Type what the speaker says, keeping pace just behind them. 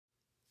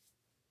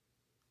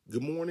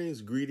Good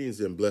mornings,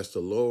 greetings, and bless the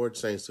Lord,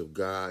 saints of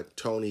God.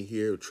 Tony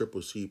here,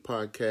 CCC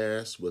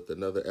Podcast with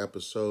another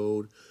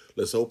episode.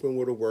 Let's open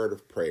with a word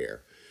of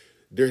prayer.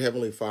 Dear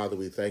Heavenly Father,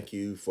 we thank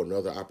you for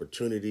another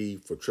opportunity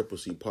for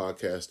CCC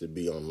Podcast to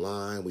be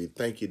online. We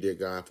thank you, dear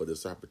God, for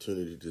this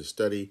opportunity to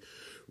study,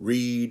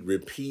 read,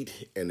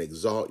 repeat, and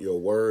exalt your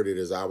word. It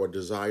is our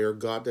desire,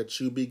 God, that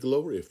you be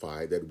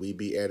glorified, that we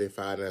be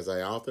edified. And as I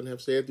often have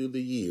said through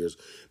the years,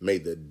 may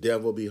the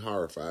devil be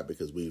horrified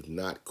because we've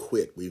not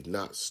quit. We've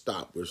not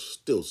stopped. We're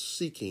still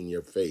seeking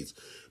your face.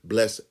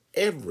 Bless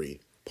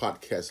every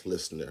podcast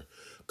listener,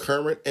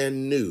 current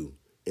and new,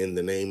 in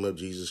the name of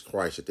Jesus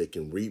Christ, that they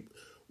can reap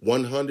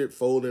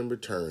 100-fold in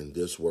return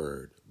this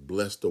word.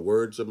 Bless the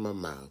words of my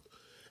mouth,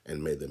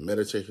 and may the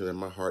meditation of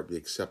my heart be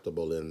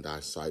acceptable in thy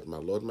sight, my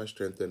Lord, my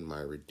strength, and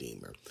my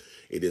Redeemer.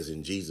 It is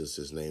in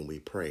Jesus' name we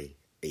pray.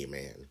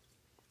 Amen.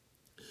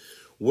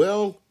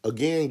 Well,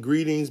 again,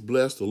 greetings,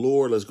 bless the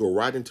Lord. Let's go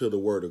right into the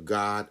word of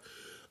God.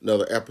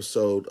 Another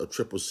episode of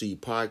CCC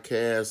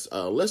Podcast.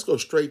 Let's go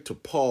straight to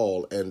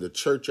Paul and the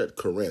church at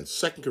Corinth.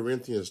 2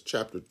 Corinthians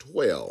chapter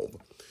 12.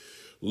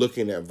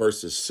 Looking at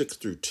verses 6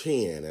 through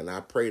 10, and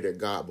I pray that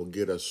God will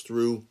get us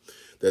through,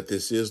 that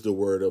this is the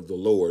word of the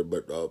Lord,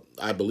 but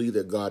I believe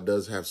that God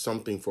does have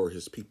something for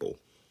his people.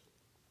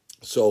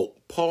 So,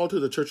 Paul to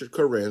the church at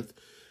Corinth,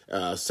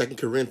 2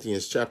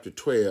 Corinthians chapter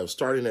 12,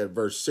 starting at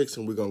verse 6,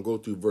 and we're going to go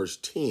through verse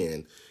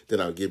 10, then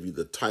I'll give you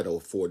the title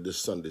for this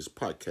Sunday's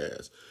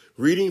podcast.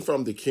 Reading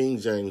from the King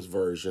James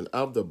Version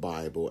of the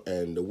Bible,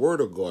 and the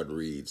word of God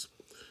reads,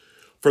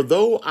 "For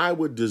though I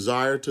would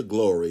desire to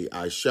glory,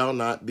 I shall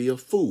not be a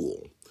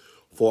fool.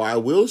 For I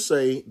will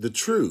say the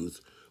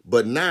truth,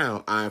 but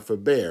now I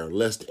forbear,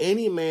 lest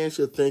any man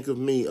should think of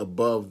me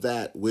above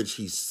that which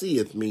he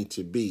seeth me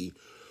to be,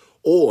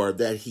 or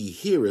that he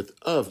heareth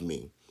of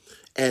me.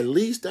 At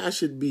least I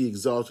should be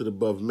exalted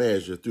above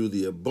measure through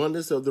the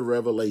abundance of the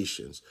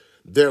revelations.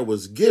 There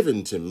was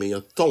given to me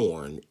a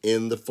thorn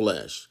in the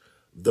flesh,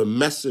 the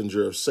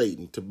messenger of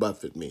Satan to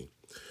buffet me,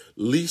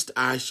 lest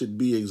I should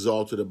be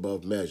exalted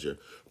above measure.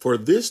 For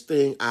this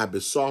thing I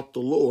besought the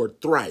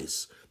Lord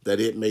thrice, that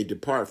it may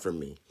depart from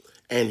me.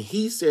 And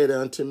he said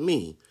unto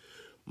me,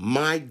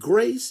 My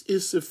grace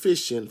is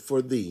sufficient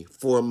for thee,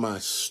 for my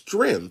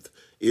strength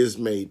is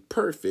made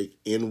perfect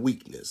in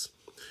weakness.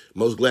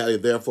 Most gladly,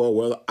 therefore,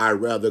 will I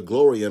rather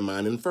glory in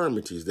mine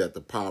infirmities, that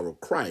the power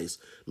of Christ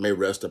may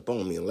rest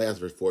upon me." And last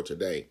verse for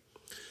today.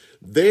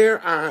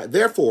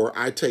 Therefore,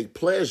 I take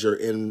pleasure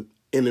in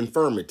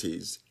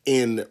infirmities,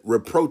 in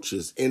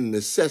reproaches, in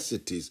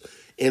necessities,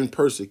 in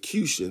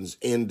persecutions,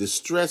 in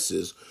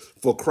distresses,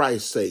 for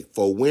Christ's sake.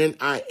 For when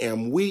I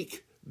am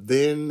weak,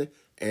 then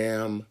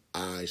am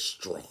I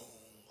strong.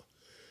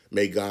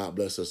 May God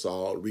bless us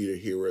all, reader,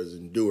 hearers,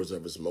 and doers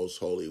of his most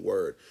holy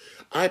word.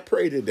 I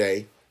pray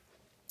today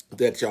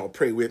that y'all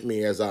pray with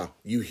me as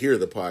you hear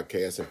the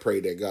podcast, and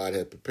pray that God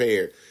has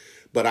prepared.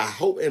 But I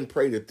hope and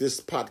pray that this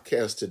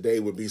podcast today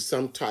would be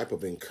some type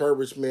of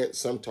encouragement,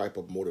 some type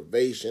of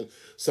motivation,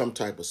 some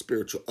type of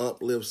spiritual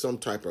uplift, some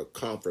type of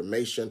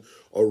confirmation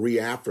or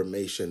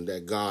reaffirmation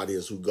that God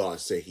is who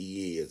God said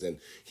he is, and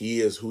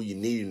he is who you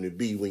need him to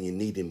be when you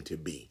need him to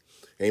be.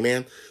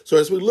 Amen. So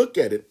as we look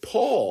at it,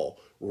 Paul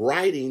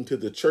writing to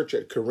the church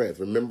at Corinth.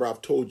 Remember,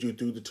 I've told you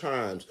through the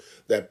times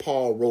that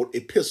Paul wrote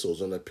epistles.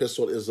 An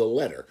epistle is a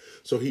letter.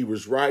 So he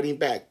was writing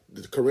back.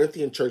 The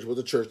Corinthian church was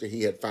a church that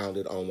he had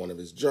founded on one of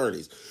his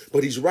journeys.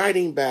 But he's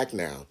writing back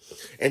now.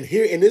 And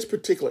here in this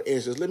particular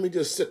instance, let me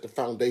just set the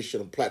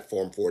foundational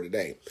platform for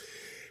today.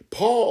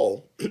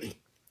 Paul,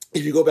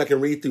 if you go back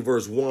and read through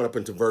verse 1 up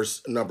into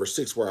verse number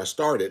 6, where I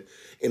started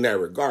in that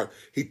regard,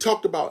 he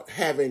talked about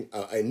having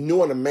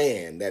knowing a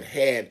man that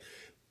had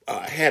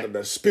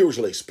a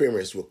spiritual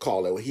experience, we'll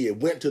call it, where he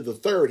had went to the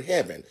third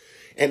heaven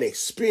and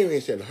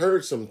experienced and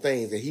heard some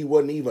things that he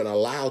wasn't even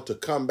allowed to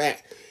come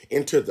back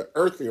into the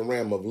earthly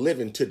realm of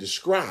living to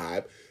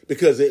describe,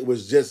 because it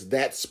was just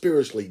that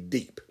spiritually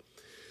deep.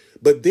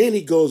 But then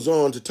he goes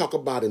on to talk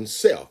about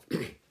himself.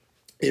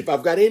 If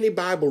I've got any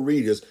Bible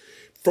readers,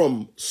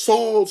 from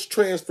Saul's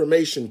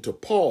transformation to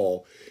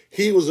Paul,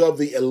 he was of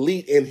the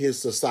elite in his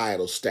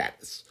societal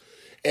status.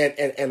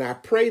 And I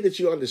pray that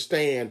you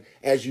understand,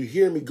 as you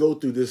hear me go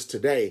through this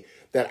today,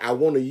 that I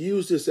want to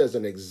use this as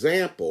an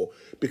example,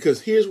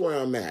 because here's where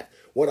I'm at.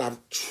 What I've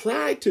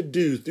tried to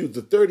do through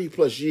the 30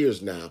 plus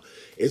years now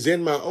is,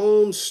 in my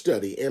own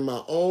study, in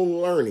my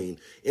own learning,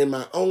 in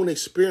my own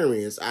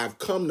experience, I've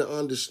come to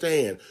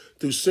understand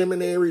through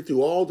seminary,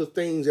 through all the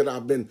things that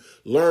I've been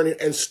learning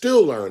and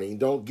still learning,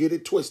 don't get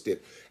it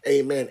twisted,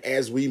 amen,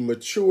 as we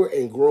mature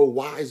and grow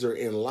wiser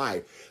in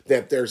life,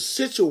 that there's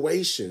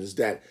situations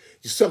that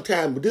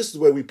sometimes, this is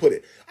where we put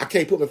it, I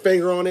can't put my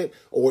finger on it,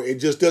 or it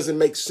just doesn't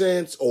make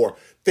sense, or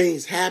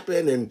things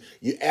happen and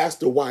you ask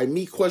the why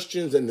me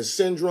questions and the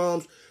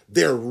syndromes,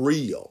 they're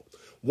real.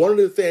 One of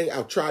the things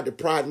I've tried to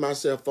pride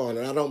myself on,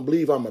 and I don't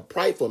believe I'm a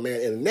prideful man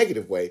in a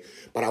negative way,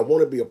 but I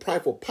want to be a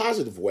prideful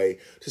positive way,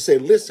 to say,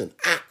 listen,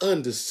 I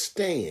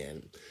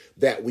understand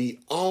that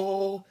we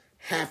all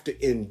have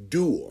to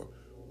endure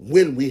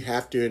when we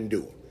have to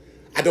endure.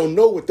 I don't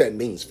know what that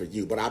means for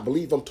you, but I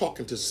believe I'm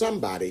talking to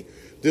somebody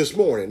this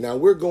morning. Now,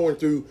 we're going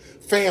through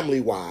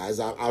family-wise,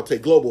 I'll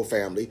take global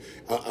family,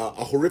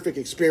 a horrific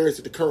experience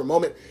at the current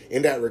moment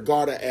in that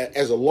regard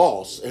as a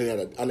loss and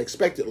an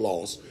unexpected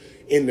loss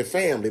in the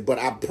family. But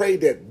I pray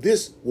that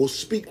this will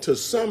speak to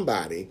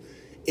somebody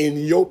in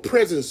your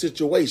present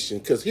situation,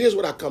 because here's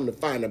what I come to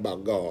find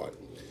about God.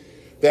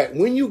 That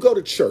when you go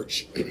to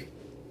church,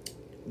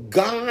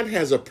 God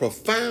has a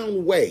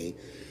profound way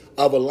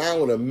of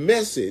allowing a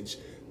message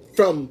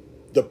from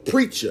the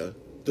preacher,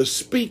 the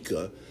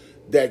speaker,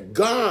 that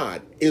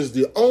God is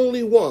the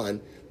only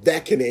one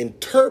that can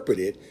interpret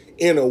it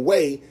in a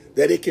way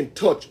that it can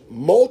touch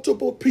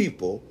multiple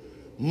people,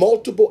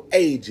 multiple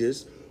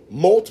ages,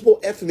 multiple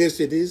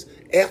ethnicities,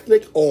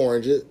 ethnic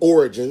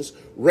origins,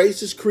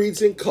 races,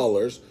 creeds, and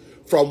colors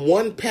from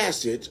one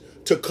passage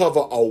to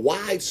cover a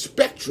wide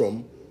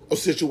spectrum of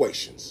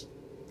situations.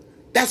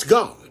 That's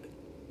God.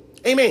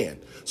 Amen.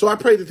 So I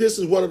pray that this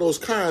is one of those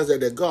kinds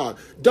that God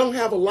don't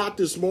have a lot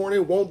this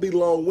morning, won't be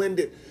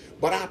long-winded,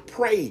 but I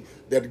pray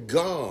that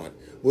God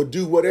will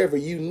do whatever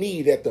you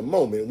need at the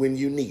moment when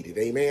you need it.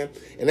 Amen.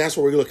 And that's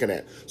what we're looking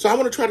at. So I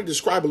want to try to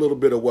describe a little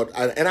bit of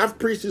and I've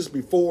preached this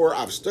before.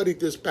 I've studied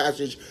this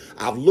passage.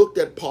 I've looked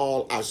at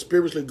Paul. I've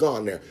spiritually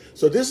gone there.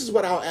 So this is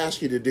what I'll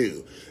ask you to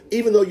do.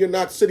 Even though you're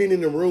not sitting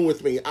in the room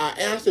with me, I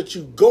ask that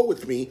you go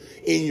with me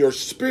in your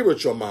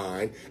spiritual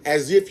mind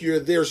as if you're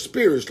there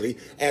spiritually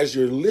as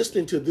you're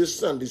listening to this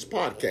Sunday's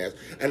podcast.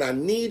 And I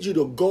need you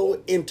to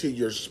go into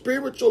your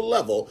spiritual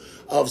level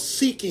of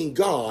seeking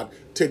God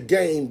to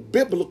gain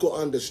biblical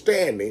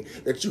understanding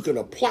that you can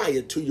apply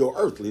it to your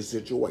earthly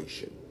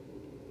situation.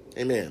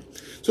 Amen.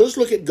 So let's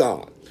look at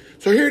God.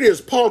 So here it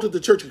is, Paul to the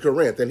church of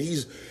Corinth, and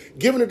he's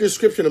given a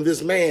description of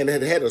this man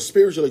that had a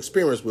spiritual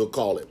experience, we'll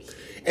call it.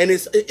 And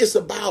it's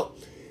about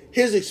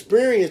his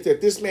experience that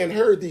this man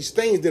heard these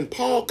things. Then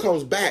Paul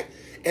comes back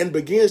and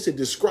begins to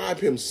describe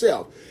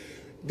himself.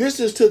 This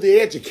is to the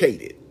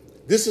educated.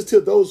 This is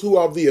to those who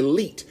are the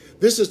elite.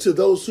 This is to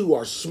those who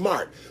are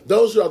smart.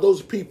 Those are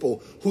those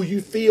people who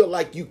you feel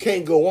like you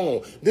can't go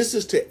on. This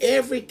is to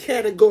every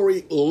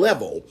category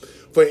level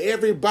for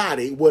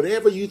everybody,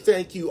 whatever you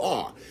think you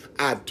are.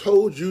 I've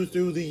told you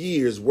through the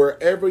years,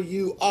 wherever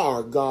you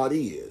are, God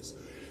is.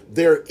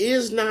 There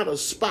is not a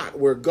spot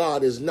where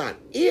God is not.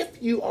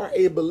 If you are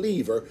a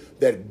believer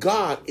that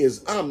God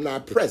is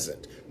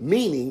omnipresent,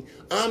 meaning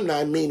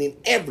meaning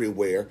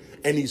everywhere,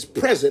 and he's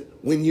present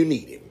when you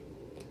need him.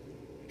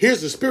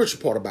 Here's the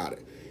spiritual part about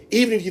it.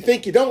 Even if you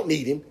think you don't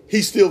need him,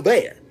 he's still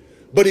there.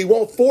 But he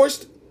won't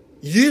force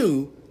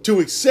you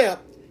to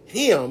accept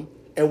him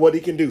and what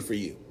he can do for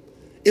you.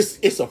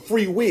 It's a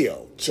free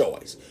will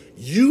choice.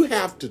 You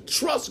have to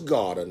trust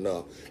God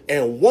enough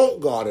and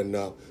want God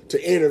enough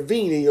to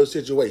intervene in your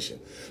situation.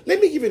 Let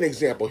me give you an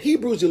example.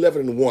 Hebrews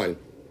 11:1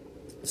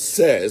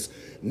 says,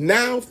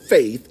 now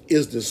faith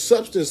is the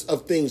substance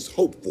of things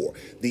hoped for,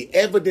 the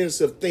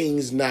evidence of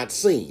things not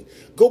seen.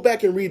 Go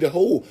back and read the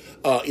whole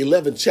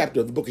 11th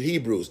chapter of the book of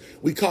Hebrews.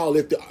 We call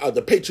it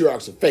the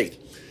patriarchs of faith.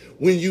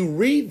 When you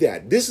read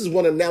that, this is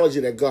one analogy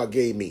that God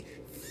gave me.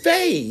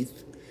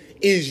 Faith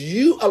is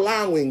you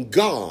allowing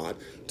God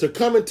to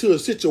come into a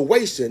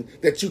situation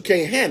that you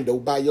can't handle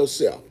by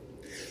yourself.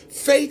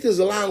 Faith is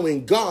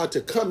allowing God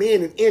to come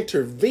in and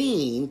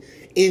intervene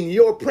in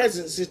your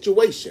present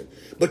situation.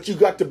 But you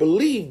got to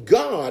believe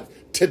God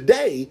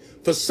today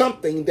for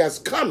something that's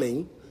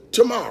coming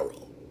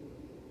tomorrow.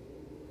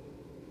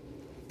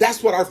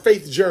 That's what our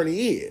faith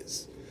journey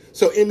is.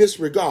 So in this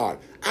regard,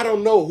 I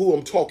don't know who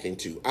I'm talking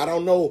to. I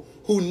don't know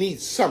who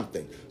needs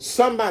something.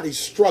 Somebody's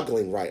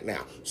struggling right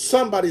now.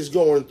 Somebody's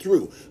going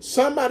through.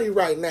 Somebody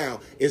right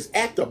now is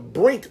at the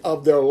brink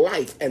of their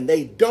life and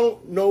they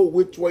don't know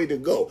which way to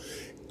go.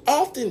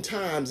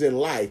 Oftentimes in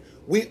life,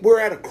 we're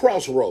at a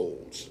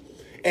crossroads.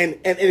 And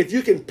if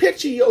you can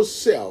picture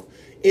yourself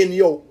in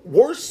your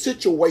worst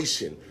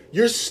situation,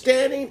 you're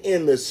standing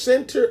in the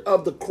center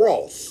of the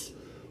cross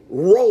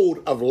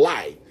road of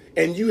life,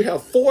 and you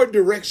have four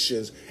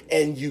directions,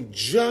 and you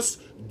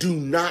just do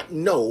not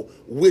know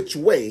which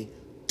way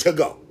to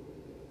go.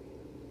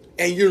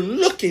 And you're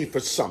looking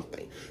for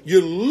something.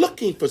 You're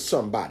looking for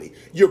somebody.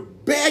 You're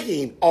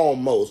begging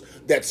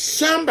almost that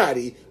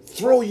somebody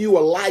throw you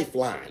a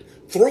lifeline,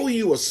 throw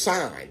you a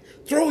sign,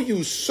 throw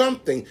you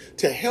something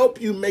to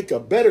help you make a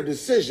better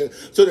decision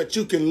so that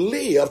you can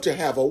live to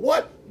have a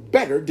what?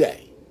 Better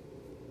day.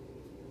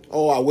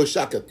 Oh, I wish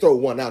I could throw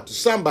one out to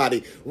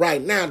somebody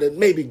right now that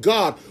maybe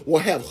God will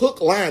have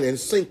hook, line, and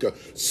sinker.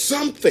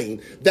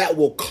 Something that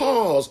will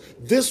cause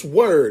this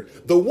word,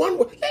 the one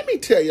word. Let me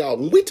tell y'all,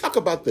 when we talk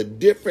about the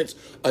difference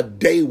a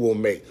day will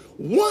make,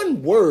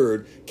 one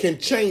word can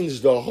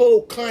change the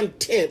whole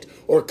content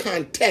or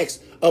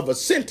context of a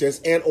sentence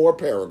and or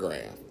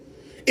paragraph.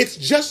 It's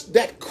just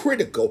that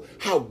critical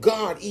how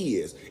God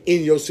is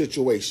in your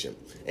situation.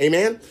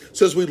 Amen.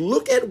 So as we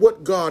look at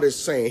what God is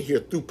saying here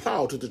through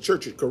Paul to the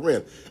church at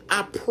Corinth,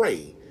 I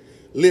pray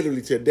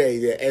literally today,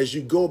 that as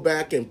you go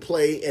back and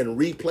play and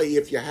replay,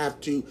 if you have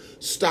to,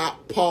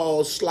 stop,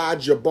 pause,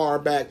 slide your bar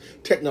back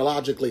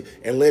technologically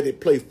and let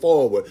it play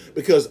forward,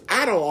 because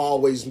I don't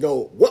always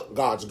know what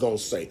God's going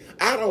to say.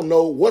 I don't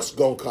know what's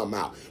going to come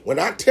out. When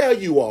I tell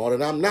you all,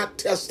 and I'm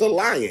not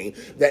lying,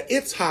 that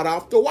it's hot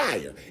off the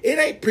wire. It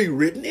ain't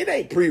pre-written. It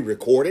ain't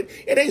pre-recorded.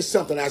 It ain't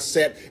something I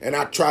sat and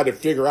I try to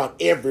figure out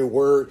every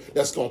word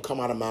that's going to come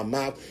out of my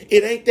mouth.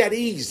 It ain't that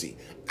easy.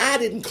 I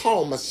didn't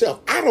call myself.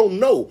 I don't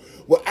know.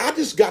 Well, I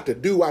just got to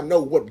do. I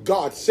know what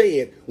God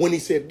said when he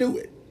said do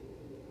it.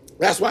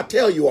 That's why I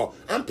tell you all,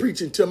 I'm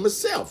preaching to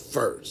myself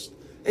first.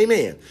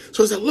 Amen.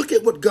 So as I look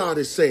at what God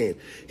is saying,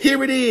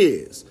 here it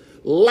is.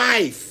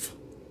 Life.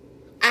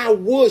 I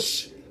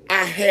wish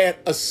I had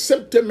a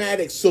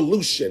symptomatic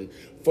solution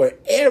for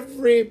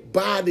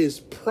everybody's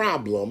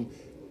problem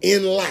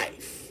in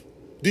life.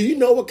 Do you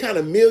know what kind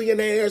of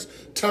millionaires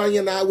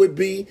Tanya and I would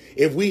be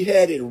if we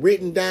had it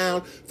written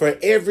down for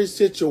every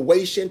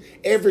situation,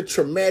 every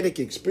traumatic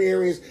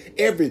experience,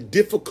 every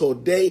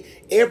difficult day,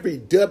 every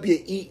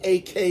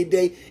WEAK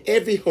day,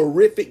 every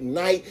horrific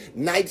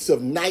nights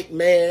of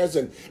nightmares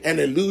and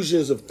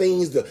illusions of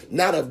things,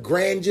 not of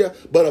grandeur,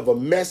 but of a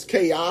mess,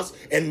 chaos,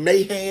 and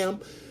mayhem?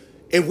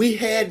 And we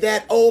had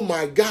that, oh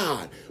my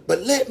God.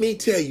 But let me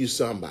tell you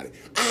somebody,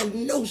 I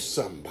know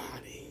somebody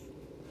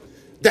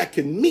that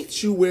can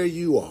meet you where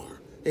you are.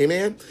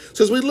 Amen.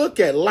 So as we look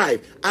at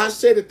life, I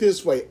said it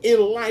this way. In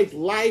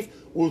life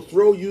will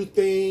throw you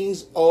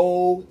things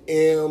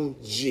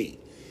OMG.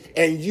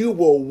 And you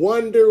will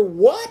wonder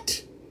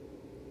what?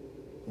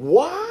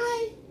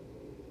 Why?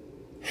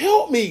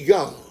 Help me,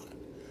 God.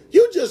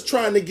 You're just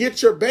trying to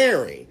get your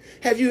bearing.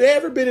 Have you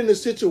ever been in a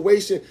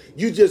situation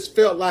you just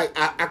felt like,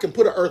 I can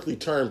put an earthly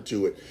term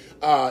to it.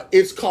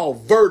 It's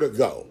called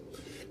vertigo.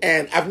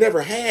 And I've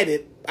never had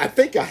it. I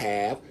think I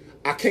have.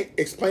 I can't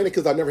explain it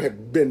because I never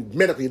have been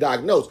medically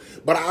diagnosed,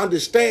 but I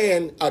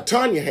understand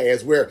Tanya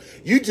has, where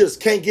you just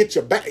can't get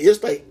your back.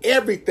 It's like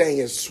everything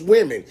is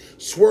swimming,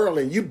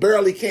 swirling. You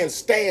barely can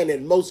stand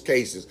in most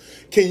cases.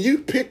 Can you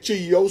picture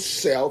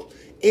yourself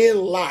in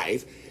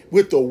life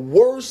with the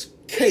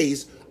worst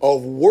case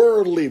of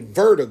worldly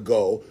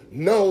vertigo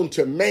known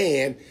to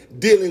man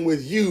dealing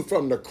with you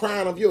from the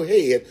crown of your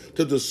head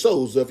to the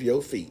soles of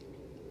your feet?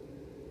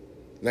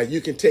 Now you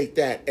can take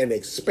that and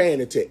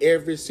expand it to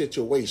every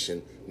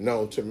situation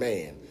known to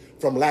man,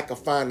 from lack of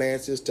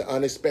finances to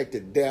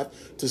unexpected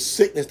death, to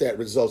sickness that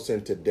results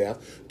into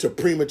death, to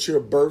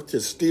premature birth, to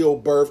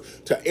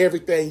stillbirth, to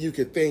everything you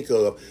could think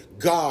of.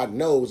 God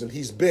knows, and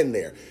he's been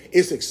there.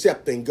 It's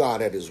accepting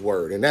God at his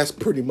word. And that's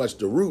pretty much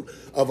the root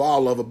of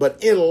all of it.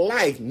 But in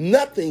life,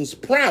 nothing's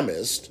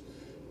promised,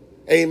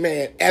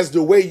 amen, as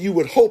the way you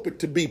would hope it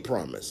to be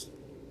promised.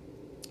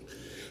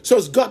 So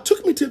as God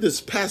took me to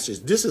this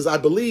passage, this is, I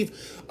believe,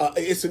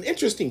 it's an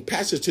interesting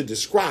passage to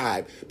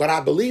describe, but I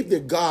believe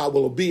that God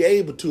will be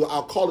able to,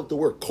 I'll call it the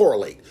word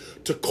correlate.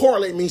 To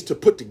correlate means to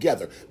put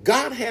together.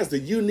 God has the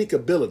unique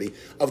ability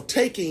of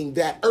taking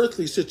that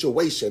earthly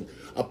situation,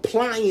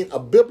 applying a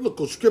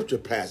biblical scripture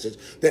passage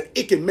that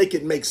it can make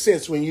it make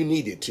sense when you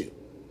need it to.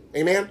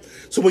 Amen.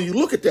 So when you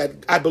look at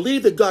that, I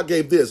believe that God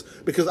gave this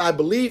because I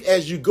believe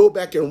as you go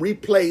back and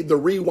replay the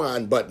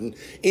rewind button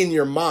in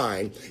your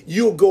mind,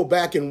 you'll go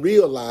back and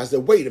realize that,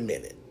 wait a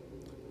minute,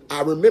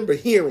 I remember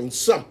hearing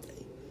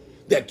something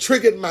that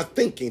triggered my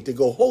thinking to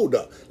go, hold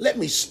up, let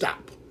me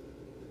stop.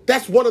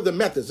 That's one of the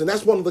methods, and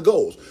that's one of the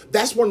goals.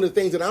 That's one of the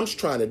things that I'm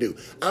trying to do.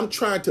 I'm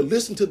trying to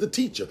listen to the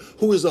teacher,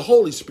 who is the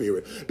Holy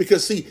Spirit,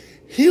 because see,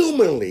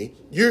 humanly,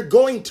 you're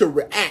going to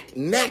react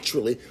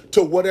naturally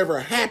to whatever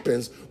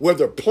happens,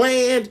 whether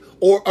planned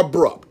or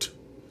abrupt.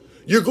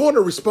 You're going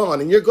to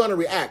respond and you're going to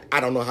react. I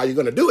don't know how you're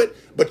going to do it,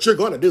 but you're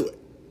going to do it.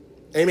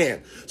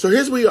 Amen. So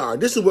here's we are.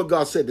 This is what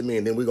God said to me,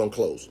 and then we're going to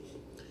close.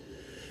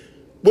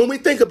 When we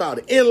think about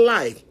it in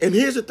life, and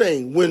here's the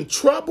thing, when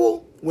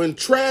trouble, when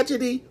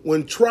tragedy,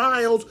 when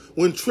trials,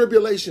 when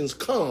tribulations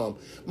come,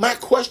 my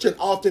question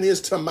often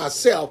is to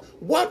myself,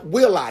 what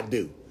will I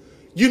do?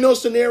 You know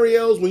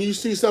scenarios when you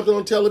see something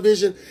on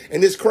television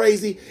and it's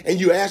crazy and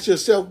you ask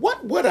yourself,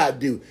 what would I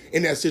do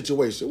in that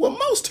situation? Well,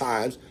 most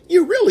times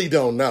you really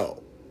don't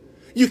know.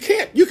 You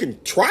can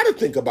try to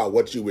think about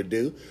what you would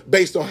do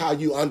based on how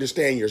you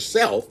understand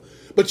yourself,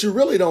 but you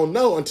really don't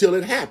know until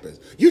it happens.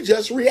 You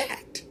just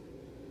react.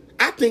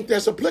 I think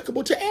that's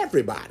applicable to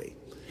everybody.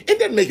 It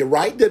doesn't make it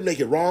right, doesn't make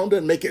it wrong,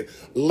 doesn't make it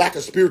lack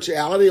of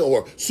spirituality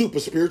or super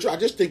spiritual. I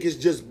just think it's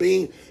just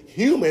being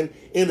human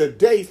in a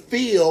day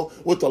filled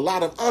with a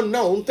lot of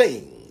unknown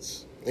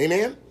things.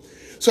 Amen?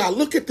 So I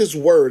look at this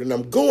word and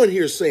I'm going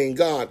here saying,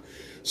 God,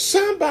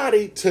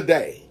 somebody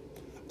today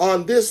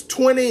on this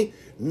 24th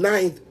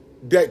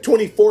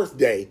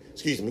day,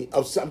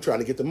 I'm trying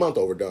to get the month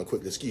overdone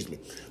quickly,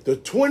 the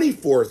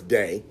 24th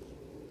day,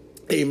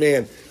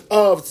 amen,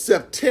 of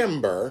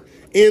September,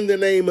 in the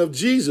name of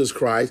Jesus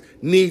Christ,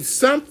 needs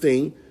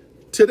something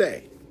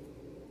today.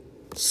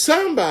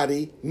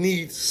 Somebody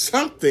needs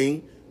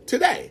something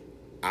today.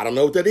 I don't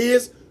know what that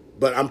is,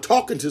 but I'm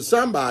talking to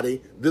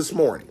somebody this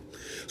morning.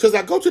 So as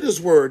I go to this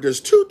word, there's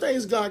two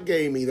things God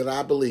gave me that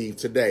I believe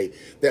today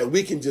that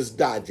we can just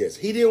digest.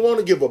 He didn't want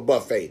to give a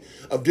buffet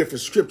of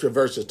different scripture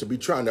verses to be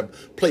trying to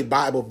play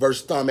Bible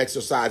verse thumb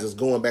exercises,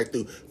 going back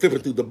through, flipping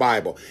through the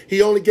Bible.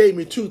 He only gave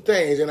me two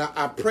things, and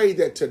I pray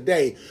that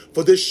today,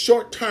 for this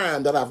short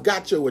time that I've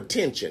got your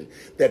attention,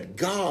 that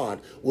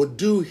God will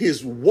do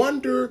his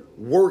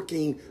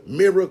wonder-working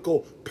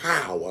miracle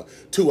power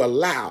to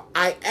allow.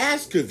 I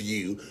ask of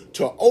you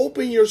to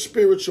open your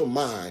spiritual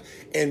mind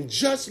and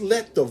just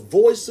let the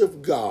voice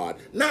of God,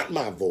 not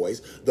my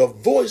voice, the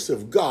voice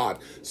of God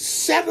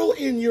settle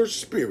in your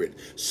spirit,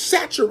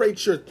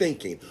 saturate your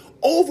thinking,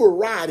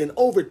 override and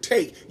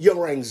overtake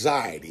your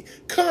anxiety.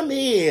 Come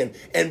in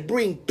and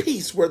bring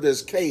peace where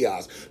there's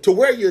chaos, to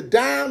where you're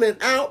down and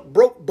out,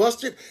 broke,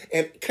 busted,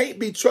 and can't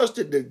be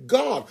trusted, that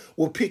God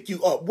will pick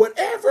you up.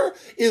 Whatever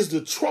is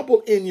the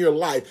trouble in your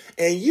life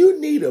and you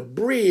need a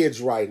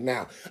bridge right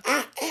now,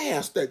 I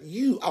ask that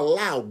you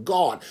allow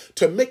God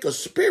to make a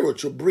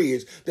spiritual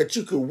bridge that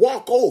you can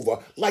walk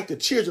over like the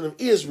children of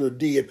Israel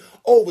did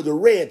over the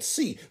Red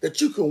Sea,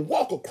 that you can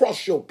walk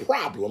across your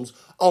problems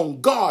on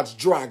God's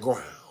dry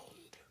ground.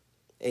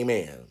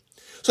 Amen.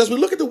 So as we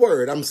look at the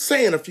word, I'm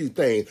saying a few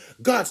things.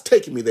 God's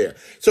taking me there.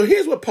 So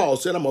here's what Paul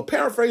said. I'm going to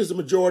paraphrase the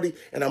majority,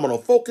 and I'm going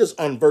to focus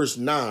on verse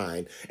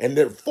 9. And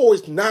then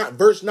verse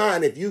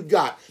 9, if you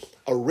got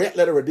a red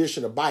letter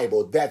edition of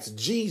Bible, that's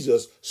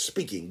Jesus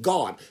speaking,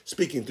 God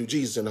speaking through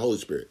Jesus and the Holy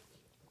Spirit.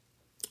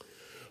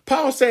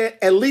 Paul said,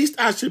 at least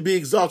I should be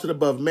exalted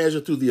above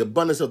measure through the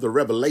abundance of the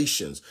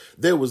revelations.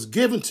 There was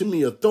given to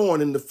me a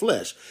thorn in the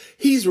flesh.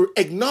 He's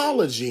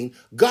acknowledging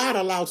God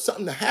allowed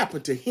something to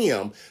happen to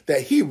him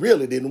that he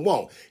really didn't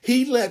want.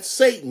 He let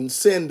Satan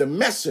send a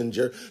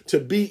messenger to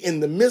be in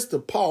the midst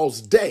of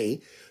Paul's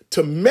day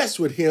to mess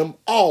with him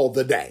all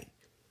the day.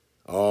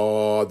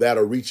 Oh,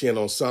 that'll reach in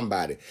on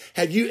somebody.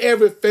 Have you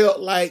ever felt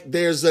like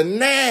there's a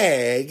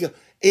nag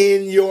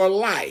in your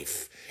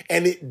life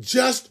and it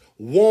just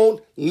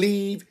won't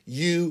leave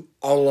you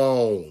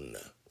alone?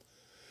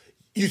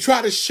 You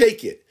try to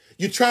shake it.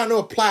 You're trying to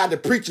apply, the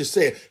preacher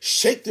said,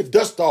 shake the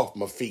dust off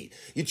my feet.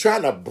 You're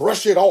trying to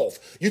brush it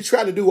off. You're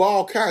trying to do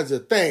all kinds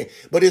of things,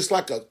 but it's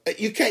like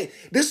you can't,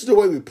 this is the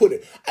way we put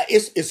it.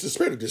 It's the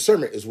spirit of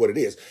discernment is what it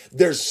is.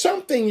 There's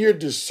something you're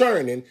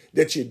discerning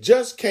that you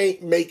just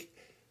can't make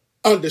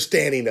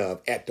understanding of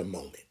at the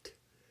moment.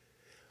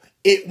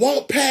 It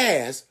won't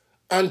pass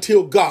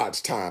until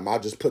God's time.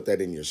 I'll just put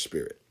that in your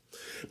spirit.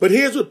 But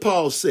here's what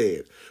Paul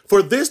said.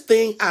 For this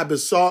thing I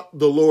besought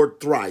the Lord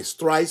thrice.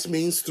 Thrice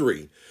means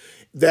three.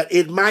 That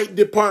it might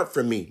depart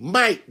from me.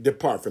 Might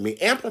depart from me.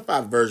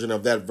 Amplified version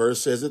of that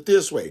verse says it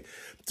this way.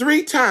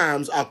 3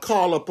 times I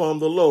called upon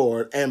the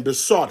Lord and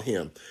besought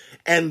him.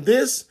 And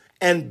begged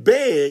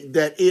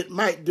that it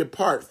might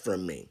depart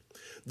from me.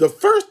 The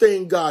first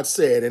thing God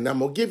said, and I'm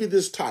going to give you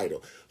this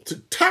title. The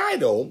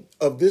title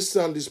of this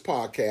Sunday's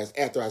podcast,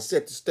 after I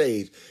set the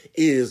stage,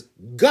 is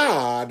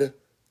God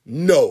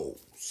Knows.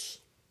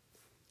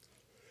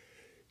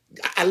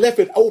 I left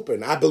it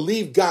open. I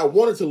believe God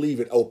wanted to leave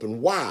it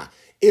open. Why?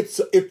 It's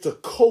a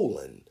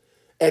colon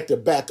at the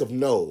back of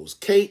knows.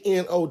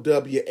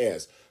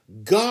 Knows.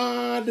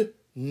 God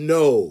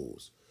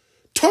knows.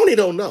 Tony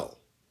don't know.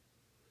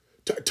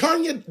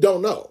 Tanya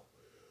don't know.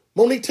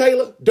 Monique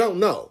Taylor don't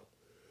know.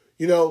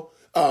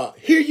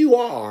 Here you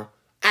are.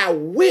 I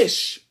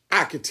wish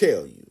I could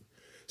tell you.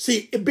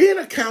 See, being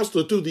a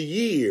counselor through the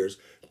years,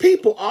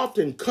 people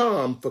often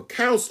come for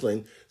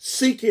counseling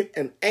seeking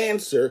an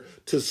answer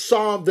to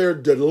solve their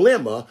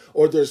dilemma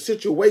or their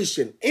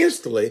situation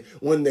instantly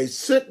when they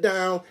sit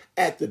down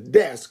at the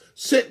desk,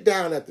 sit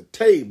down at the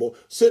table,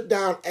 sit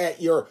down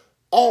at your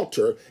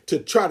altar to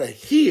try to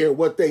hear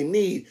what they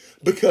need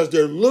because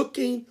they're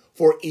looking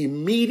for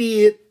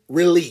immediate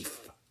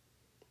relief.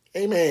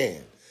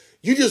 Amen.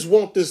 You just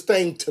want this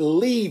thing to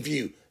leave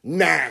you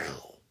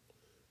now.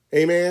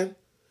 Amen.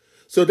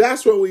 So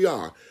that's where we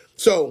are.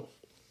 So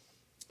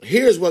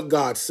here's what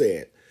God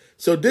said.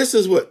 So this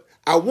is what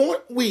I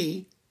want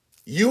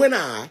you and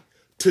I,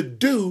 to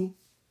do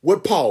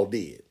what Paul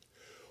did.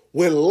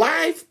 When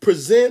life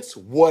presents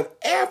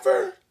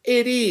whatever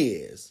it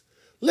is,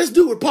 let's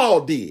do what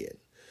Paul did.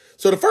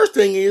 So the first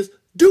thing is,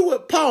 do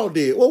what Paul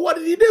did. Well, what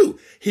did he do?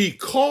 He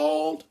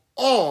called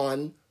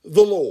on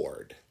the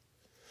Lord.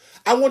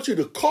 I want you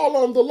to call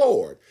on the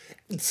Lord.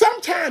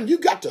 Sometimes you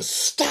got to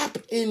stop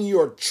in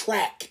your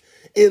track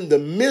in the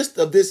midst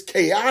of this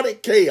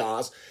chaotic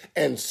chaos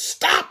and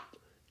stop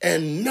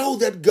and know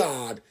that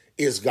God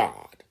is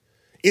God.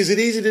 Is it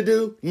easy to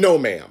do? No,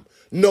 ma'am.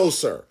 No,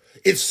 sir.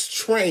 It's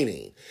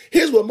training.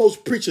 Here's what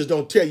most preachers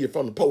don't tell you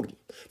from the pulpit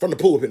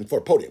and for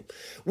the podium.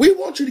 We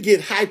want you to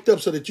get hyped up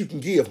so that you can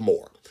give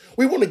more.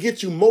 We want to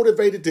get you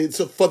motivated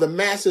for the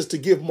masses to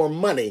give more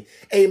money.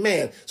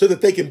 Amen. So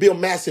that they can build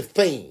massive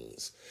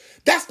things.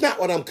 That's not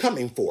what I'm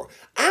coming for.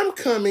 I'm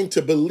coming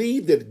to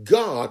believe that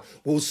God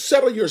will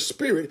settle your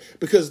spirit,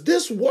 because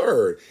this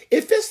word,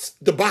 if it's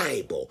the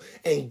Bible,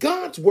 and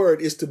God's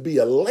word is to be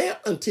a lamp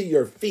unto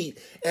your feet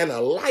and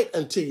a light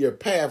unto your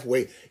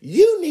pathway,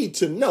 you need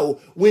to know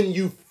when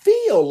you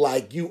feel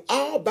like you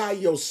all by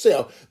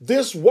yourself,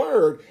 this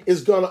word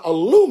is going to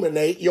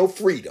illuminate your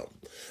freedom.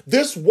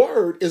 This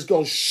word is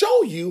going to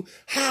show you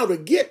how to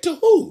get to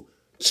who?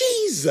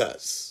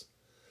 Jesus.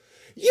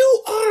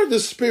 You are the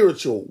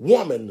spiritual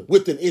woman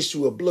with an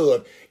issue of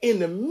blood in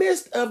the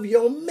midst of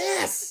your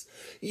mess.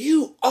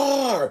 You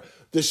are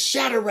the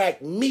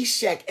Shadrach,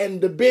 Meshach,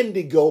 and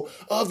Abednego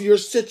of your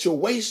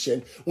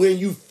situation when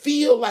you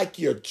feel like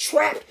you're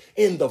trapped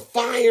in the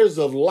fires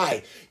of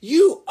life.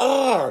 You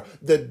are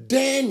the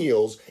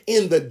Daniels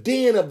in the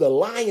den of the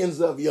lions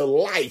of your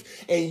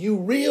life, and you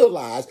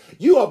realize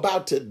you're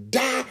about to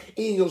die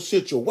in your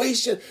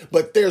situation,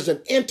 but there's an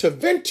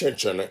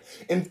interventioner.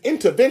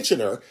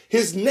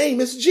 His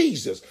name is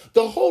Jesus,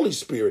 the Holy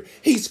Spirit.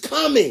 He's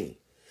coming.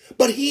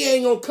 But he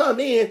ain't going to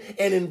come in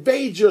and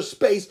invade your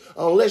space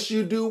unless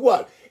you do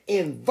what?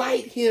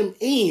 Invite him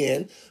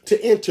in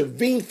to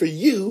intervene for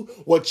you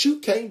what you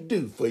can't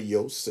do for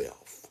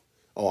yourself.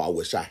 Oh, I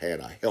wish I had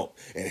a help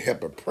and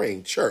help a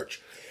praying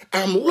church.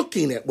 I'm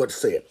looking at what's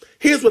said.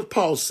 Here's what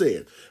Paul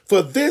said.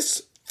 For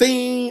this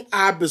thing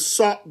I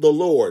besought the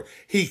Lord.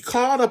 He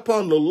called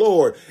upon the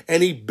Lord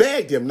and he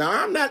begged him. Now,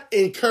 I'm not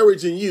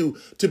encouraging you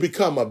to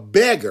become a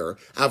beggar.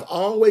 I've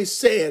always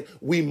said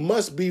we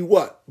must be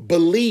what?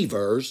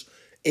 Believers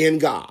in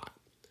God.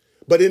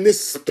 But in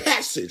this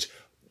passage,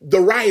 the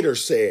writer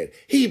said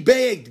he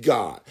begged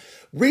God.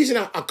 Reason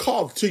I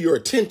called to your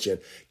attention,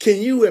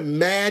 can you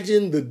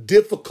imagine the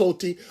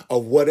difficulty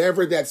of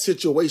whatever that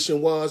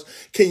situation was?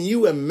 Can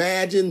you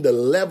imagine the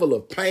level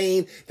of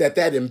pain that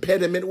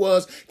impediment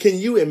was? Can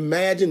you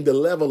imagine the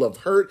level of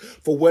hurt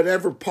for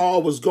whatever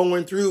Paul was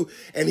going through?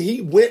 And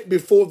he went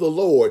before the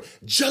Lord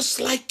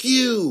just like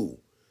you.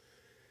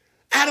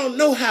 I don't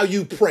know how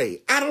you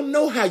pray. I don't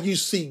know how you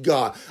seek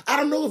God. I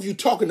don't know if you're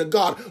talking to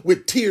God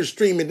with tears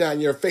streaming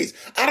down your face.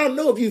 I don't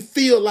know if you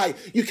feel like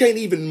you can't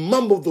even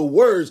mumble the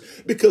words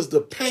because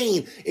the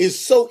pain is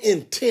so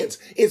intense.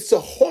 It's so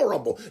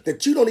horrible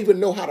that you don't even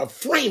know how to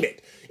frame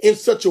it in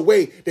such a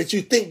way that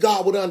you think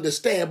God would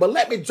understand. But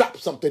let me drop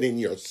something in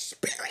your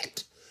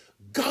spirit.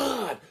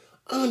 God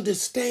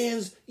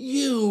understands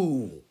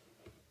you.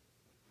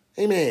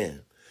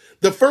 Amen.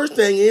 The first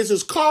thing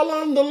is call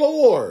on the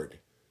Lord.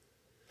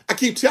 I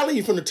keep telling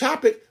you from the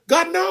topic,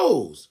 God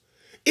knows.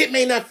 It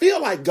may not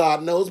feel like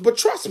God knows, but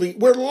trust me,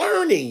 we're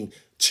learning,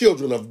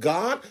 children of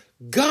God.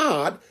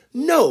 God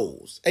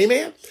knows.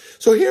 Amen.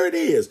 So here it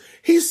is.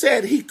 He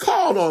said he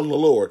called on the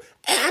Lord,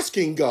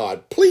 asking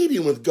God,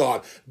 pleading with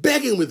God,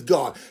 begging with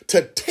God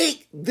to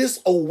take this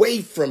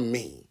away from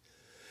me.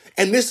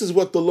 And this is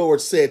what the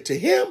Lord said to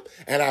him.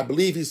 And I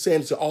believe he's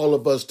saying to all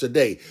of us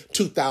today,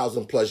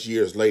 2,000 plus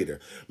years later.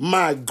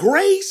 My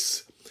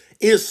grace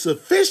is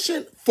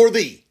sufficient for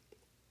thee.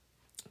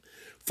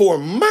 For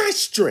my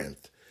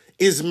strength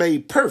is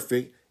made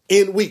perfect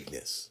in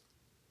weakness.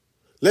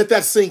 Let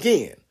that sink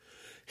in.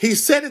 He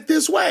said it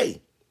this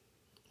way.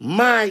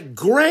 My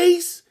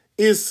grace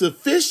is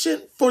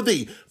sufficient for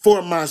thee.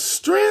 For my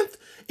strength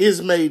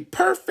is made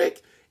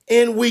perfect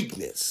in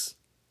weakness.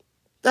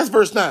 That's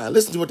verse 9.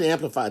 Listen to what the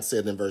Amplified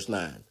said in verse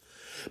 9.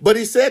 But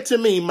he said to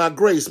me, my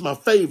grace, my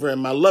favor,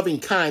 and my loving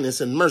kindness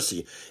and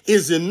mercy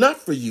is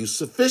enough for you,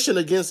 sufficient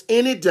against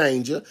any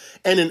danger,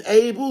 and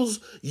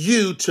enables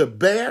you to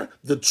bear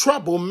the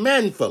trouble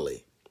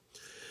manfully.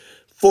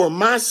 For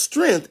my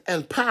strength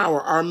and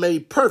power are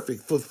made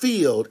perfect,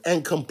 fulfilled,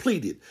 and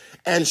completed,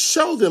 and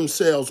show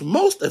themselves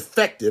most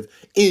effective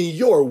in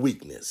your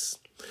weakness.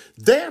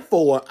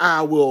 Therefore,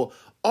 I will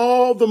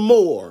all the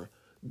more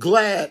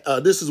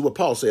this is what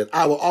Paul said,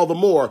 I will all the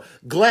more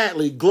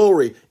gladly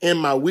glory in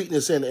my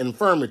weakness and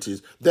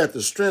infirmities, that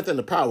the strength and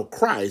the power of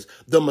Christ,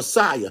 the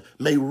Messiah,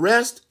 may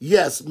rest,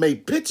 yes, may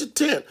pitch a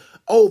tent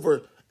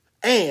over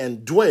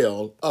and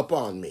dwell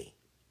upon me.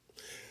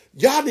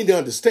 Y'all need to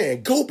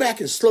understand, go back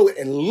and slow it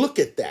and look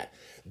at that.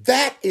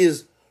 That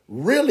is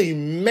really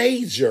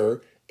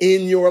major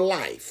in your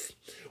life.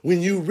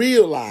 When you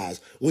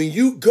realize, when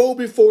you go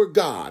before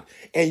God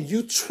and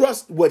you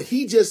trust what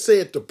he just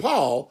said to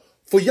Paul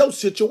for your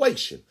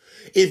situation.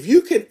 If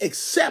you can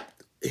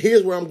accept,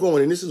 here's where I'm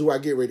going, and this is where I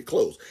get ready to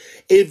close.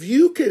 If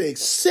you can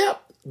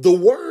accept the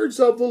words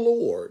of the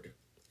Lord,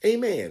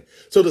 amen.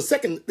 So the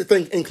second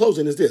thing in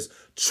closing is this: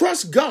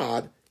 trust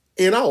God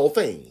in all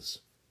things.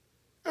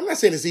 I'm not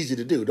saying it's easy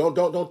to do.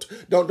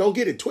 Don't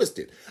get it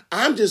twisted.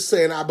 I'm just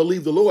saying I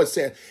believe the Lord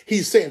said,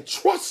 he's saying,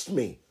 trust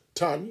me,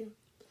 Tanya.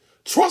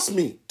 Trust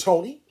me,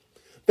 Tony,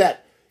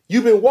 that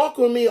you've been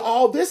walking with me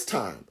all this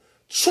time.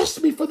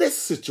 Trust me for this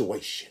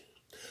situation.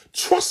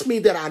 Trust me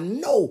that I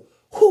know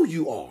who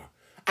you are.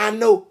 I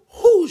know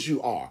whose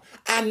you are.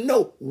 I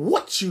know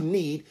what you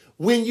need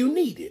when you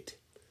need it.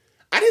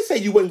 I didn't say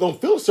you wasn't going to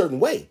feel a certain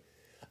way.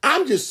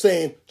 I'm just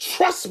saying,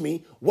 trust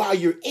me while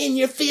you're in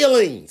your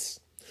feelings.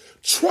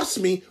 Trust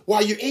me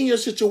while you're in your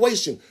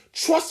situation.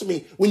 Trust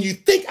me when you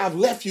think I've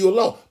left you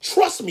alone.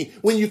 Trust me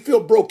when you feel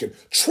broken.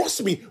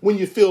 Trust me when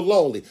you feel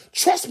lonely.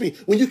 Trust me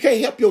when you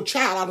can't help your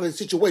child out of the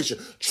situation.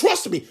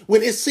 Trust me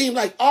when it seems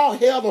like all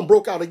hell done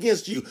broke out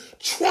against you.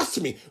 Trust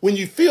me when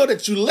you feel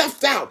that you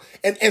left out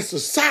and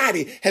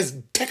society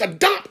has taken a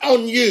dump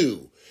on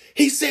you.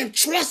 He's saying,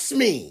 trust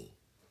me.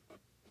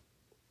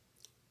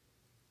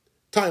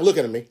 Time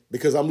looking at me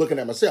because I'm looking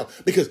at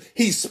myself, because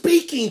he's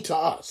speaking to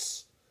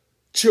us,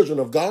 children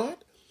of God.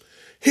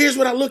 Here's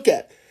what I look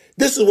at.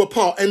 This is what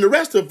Paul, and the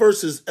rest of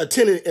verses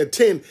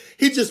 10,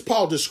 he just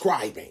Paul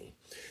describing.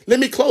 Let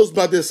me close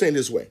by this saying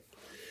this way.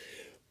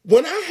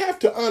 When I have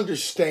to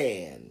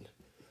understand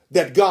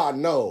that God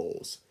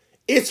knows,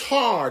 it's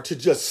hard to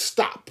just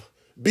stop,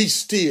 be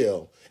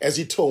still, as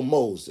he told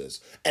Moses,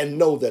 and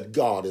know that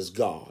God is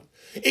God.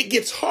 It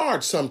gets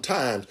hard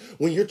sometimes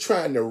when you're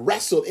trying to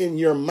wrestle in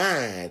your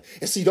mind.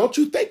 And see, don't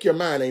you think your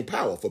mind ain't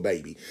powerful,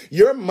 baby?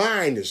 Your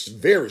mind is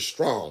very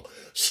strong.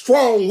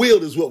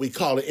 Strong-willed is what we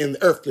call it in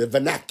the earthly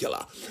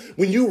vernacular.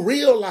 When you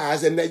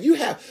realize and that you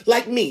have,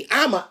 like me,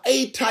 I'm an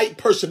A-type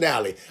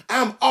personality.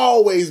 I'm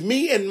always,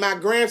 me and my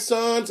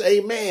grandsons,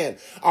 amen,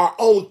 are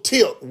on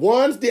tilt.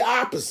 One's the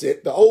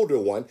opposite, the older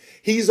one.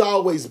 He's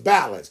always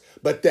balanced.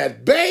 But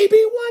that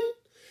baby one,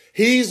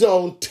 he's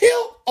on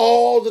tilt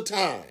all the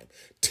time.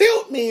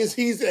 Tilt means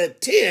he's at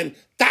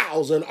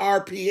 10,000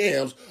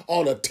 RPMs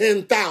on a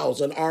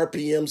 10,000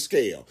 RPM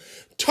scale.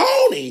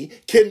 Tony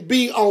can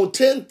be on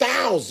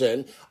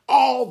 10,000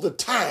 all the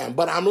time,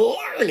 but I'm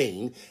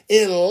learning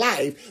in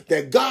life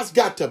that God's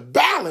got to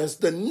balance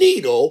the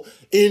needle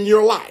in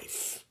your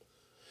life.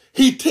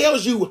 He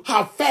tells you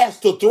how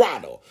fast to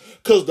throttle,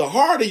 because the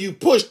harder you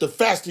push, the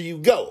faster you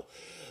go.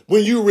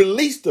 When you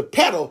release the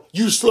pedal,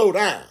 you slow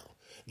down.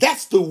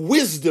 That's the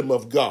wisdom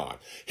of God.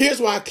 Here's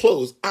why I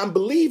close. I'm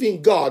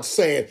believing God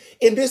saying,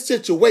 in this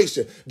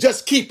situation,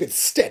 just keep it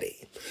steady.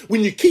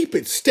 When you keep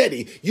it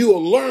steady, you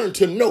will learn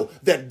to know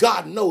that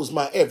God knows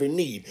my every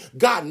need.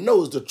 God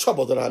knows the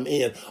trouble that I'm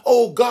in.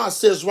 Oh, God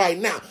says right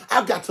now,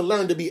 I've got to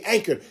learn to be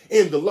anchored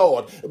in the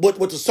Lord. What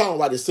the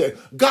songwriter said.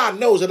 God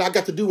knows that I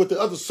got to do what the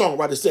other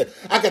songwriter said.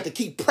 I got to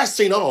keep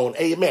pressing on,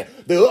 amen,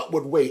 the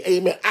upward way,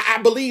 amen. I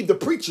believe the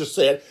preacher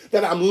said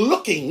that I'm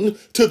looking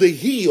to the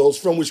hills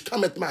from which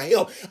cometh my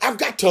help. I've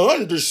got to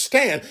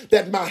understand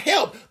that my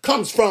help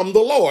comes from the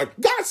Lord.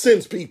 God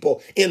sends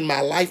people in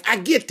my life. I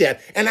get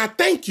that. And I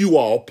thank you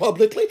all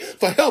publicly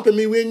for helping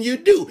me when you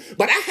do.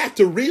 But I have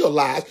to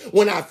realize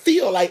when I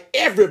feel like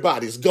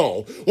everybody's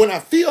gone, when I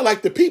feel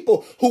like the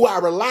people who I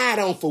relied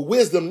on for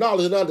wisdom,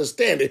 knowledge, and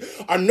understanding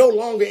are no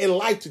longer in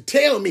life to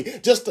tell me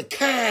just a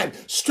kind,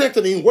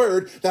 strengthening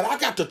word, that I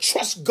got to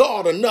trust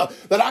God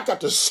enough, that I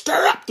got to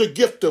stir up the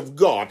gift of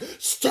God,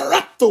 stir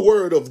up the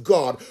word of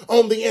God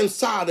on the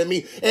inside of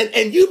me.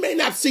 And you may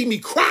not see me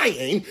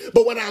crying,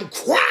 but when I'm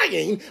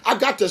crying, I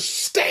got to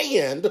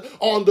stand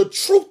on the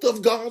truth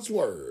of God's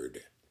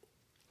word.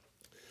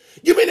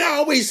 You may not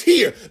always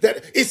hear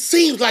that it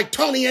seems like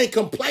Tony ain't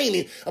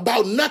complaining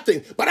about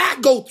nothing, but I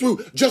go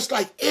through just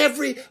like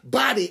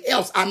everybody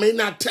else. I may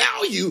not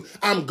tell you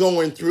I'm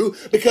going through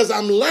because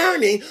I'm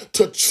learning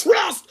to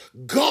trust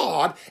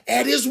God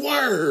at his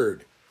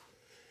word.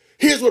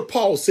 Here's what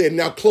Paul said, and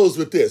I'll close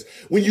with this.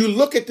 When you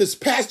look at this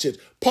passage,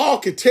 Paul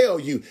could tell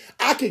you,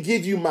 I could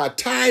give you my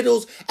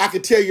titles. I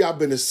could tell you I've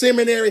been to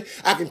seminary.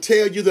 I can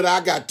tell you that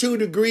I got 2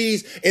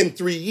 degrees in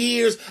 3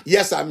 years.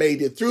 Yes, I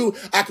made it through.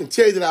 I can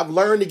tell you that I've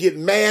learned to get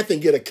math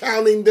and get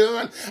accounting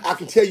done. I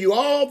can tell you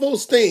all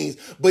those things,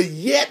 but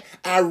yet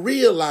I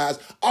realize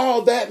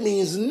all that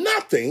means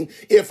nothing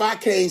if I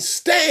can't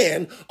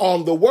stand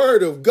on the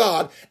word of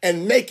God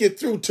and make it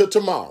through to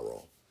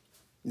tomorrow.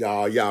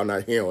 Y'all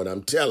not hearing what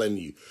I'm telling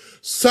you.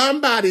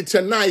 Somebody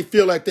tonight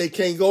feel like they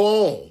can't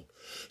go on.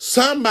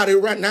 Somebody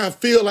right now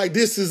feel like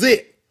this is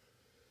it.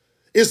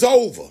 It's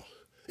over.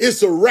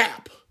 It's a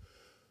wrap.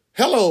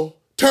 Hello,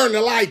 turn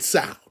the lights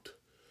out.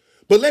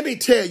 But let me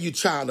tell you,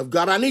 child of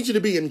God, I need you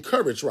to be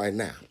encouraged right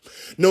now.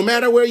 No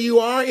matter where you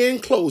are, in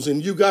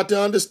closing, you got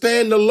to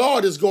understand the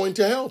Lord is going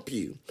to help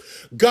you.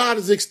 God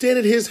has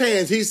extended his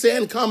hands. He's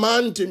saying, come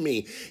unto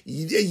me,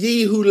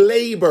 ye who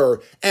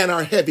labor and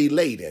are heavy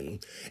laden,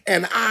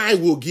 and I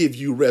will give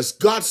you rest.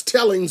 God's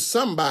telling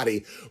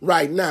somebody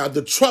right now,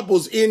 the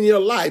troubles in your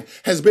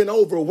life has been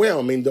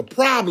overwhelming. The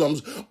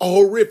problems are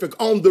horrific.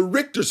 On the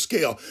Richter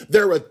scale,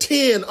 there are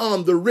 10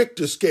 on the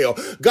Richter scale.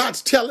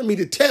 God's telling me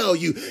to tell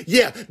you,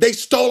 yeah, they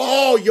stole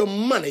all your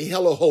money.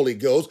 Hello, Holy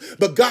Ghost.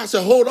 But God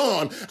said, hold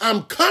on,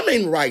 I'm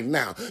coming right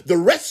now. The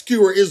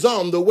rescuer is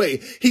on the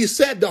way. He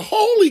said the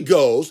Holy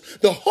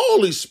Ghost, the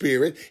Holy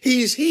Spirit,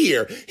 he's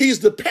here.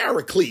 He's the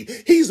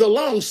paraclete. He's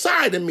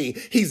alongside of me.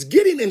 He's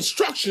getting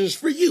instructions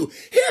for you.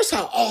 Here's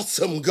how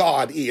awesome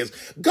God is.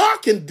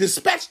 God can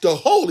dispatch the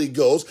Holy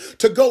Ghost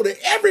to go to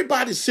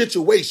everybody's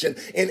situation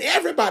in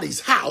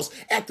everybody's house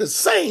at the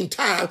same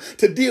time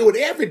to deal with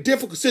every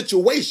difficult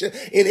situation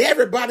in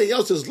everybody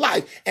else's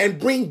life and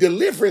bring deliverance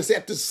deliverance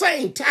at the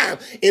same time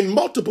in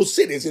multiple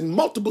cities, in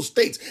multiple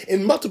states,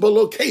 in multiple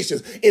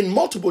locations, in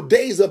multiple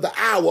days of the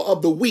hour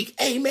of the week.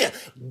 Amen.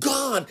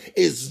 God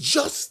is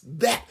just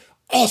that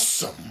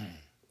awesome.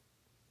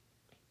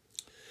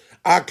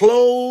 I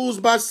close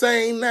by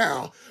saying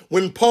now,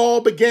 when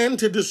Paul began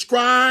to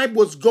describe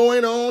what's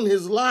going on in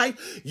his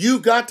life, you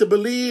got to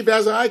believe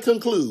as I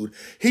conclude.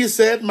 He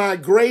said, my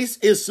grace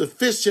is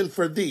sufficient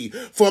for thee,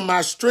 for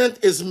my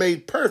strength is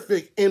made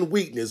perfect in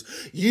weakness.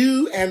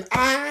 You and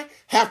I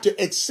have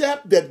to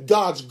accept that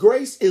God's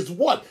grace is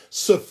what?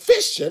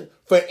 Sufficient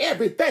for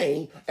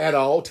everything at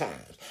all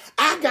times.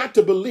 I got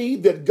to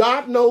believe that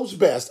God knows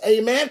best.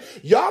 Amen.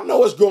 Y'all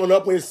know us growing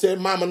up when it said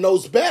mama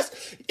knows best.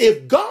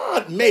 If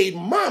God made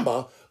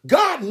mama,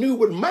 God knew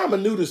what mama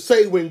knew to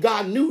say when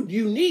God knew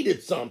you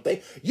needed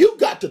something. You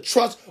got to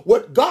trust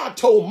what God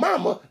told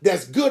mama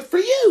that's good for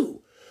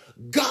you.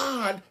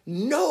 God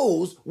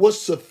knows what's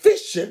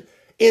sufficient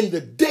in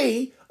the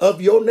day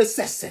of your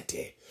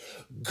necessity.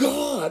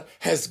 God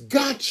has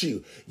got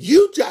you.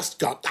 You just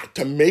got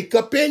to make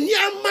up in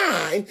your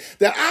mind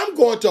that I'm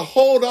going to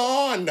hold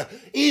on.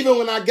 Even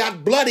when I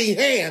got bloody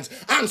hands,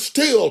 I'm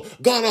still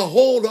going to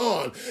hold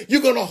on.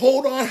 You're going to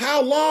hold on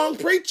how long,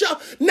 preacher?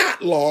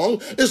 Not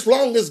long. As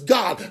long as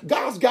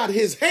God's got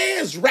his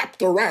hands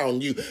wrapped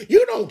around you.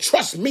 You don't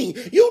trust me.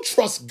 You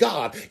trust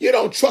God. You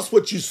don't trust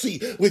what you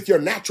see with your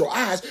natural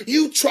eyes.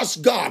 You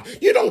trust God.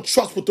 You don't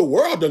trust what the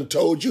world done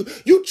told you.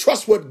 You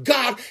trust what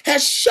God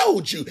has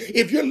showed you.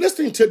 If you're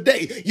listening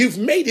today, you've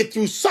made it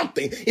through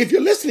something. If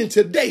you're listening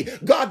today,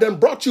 God done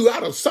brought you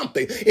out of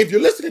something. If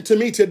you're listening to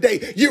me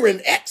today, you're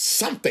in X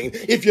something.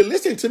 If you're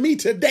listening to me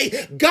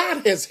today,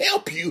 God has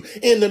helped you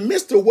in the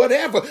midst of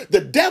whatever the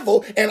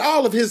devil and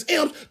all of his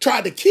imps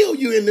tried to kill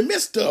you in the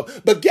midst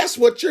of. But guess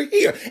what? You're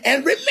here.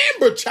 And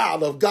remember,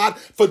 child of God,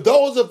 for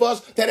those of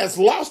us that has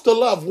lost a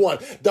loved one,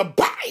 the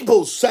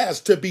Bible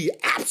says to be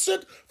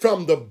absent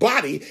from the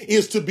body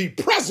is to be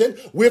present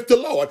with the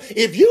Lord.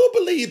 If you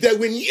believe that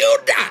when you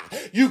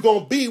die, you're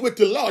going to be with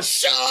the Lord,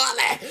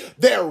 surely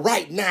they're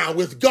right now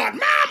with God.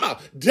 Mama,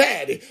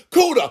 Daddy,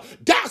 Kuda,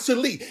 Dr.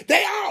 Lee,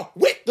 they are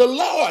with the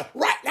Lord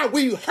right now.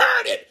 We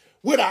heard it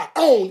with our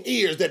own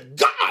ears that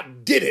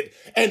God did it,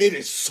 and it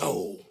is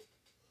so.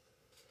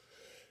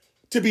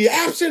 To be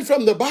absent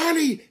from the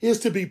body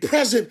is to be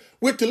present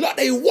with the Lord.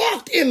 They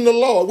walked in the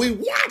Lord. We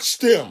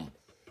watched them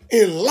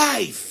in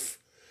life.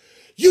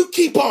 You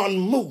keep on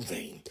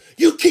moving.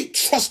 You keep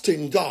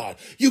trusting God.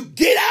 You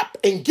get up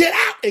and get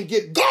out and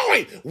get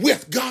going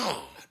with God.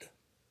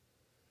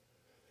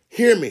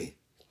 Hear me.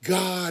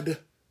 God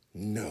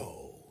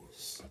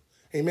knows.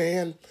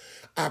 Amen.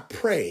 I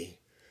pray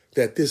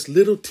that this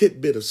little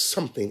tidbit of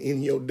something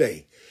in your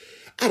day,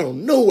 I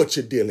don't know what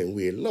you're dealing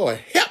with. Lord,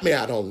 help me.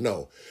 I don't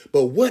know.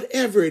 But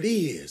whatever it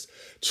is,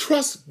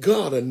 trust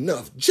God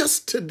enough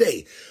just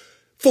today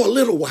for a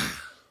little while.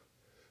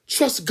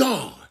 Trust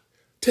God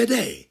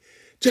today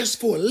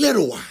just for a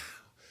little while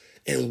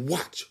and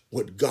watch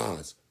what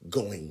God's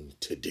going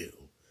to do.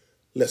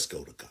 Let's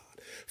go to God.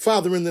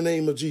 Father, in the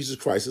name of Jesus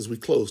Christ, as we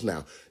close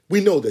now,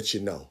 we know that you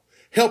know.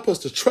 Help us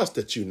to trust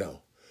that you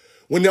know.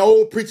 When the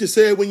old preacher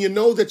said, when you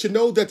know that you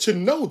know that you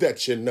know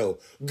that you know,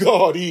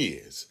 God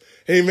is.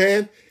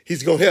 Amen.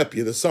 He's going to help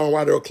you. The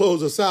songwriter will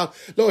close us out.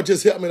 Lord,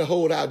 just help me to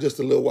hold out just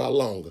a little while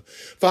longer.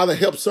 Father,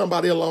 help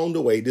somebody along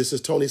the way. This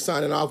is Tony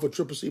signing off with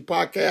CCC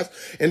Podcast.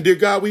 And dear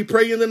God, we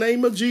pray in the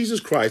name of Jesus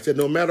Christ that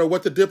no matter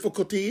what the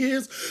difficulty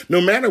is,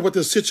 no matter what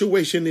the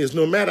situation is,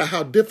 no matter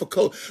how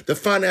difficult the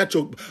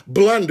financial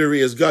blunder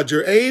is, God,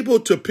 you're able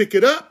to pick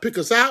it up, pick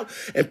us out,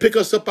 and pick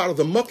us up out of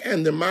the muck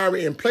and the mire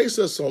and place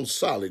us on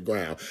solid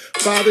ground.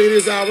 Father, it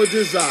is our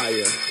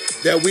desire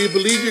that we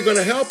believe you're going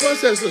to help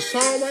us, as the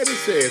songwriter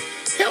says.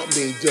 Help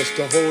me just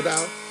to hold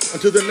out.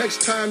 Until the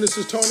next time, this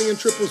is Tony and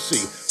CCC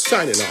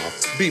signing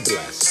off. Be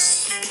blessed.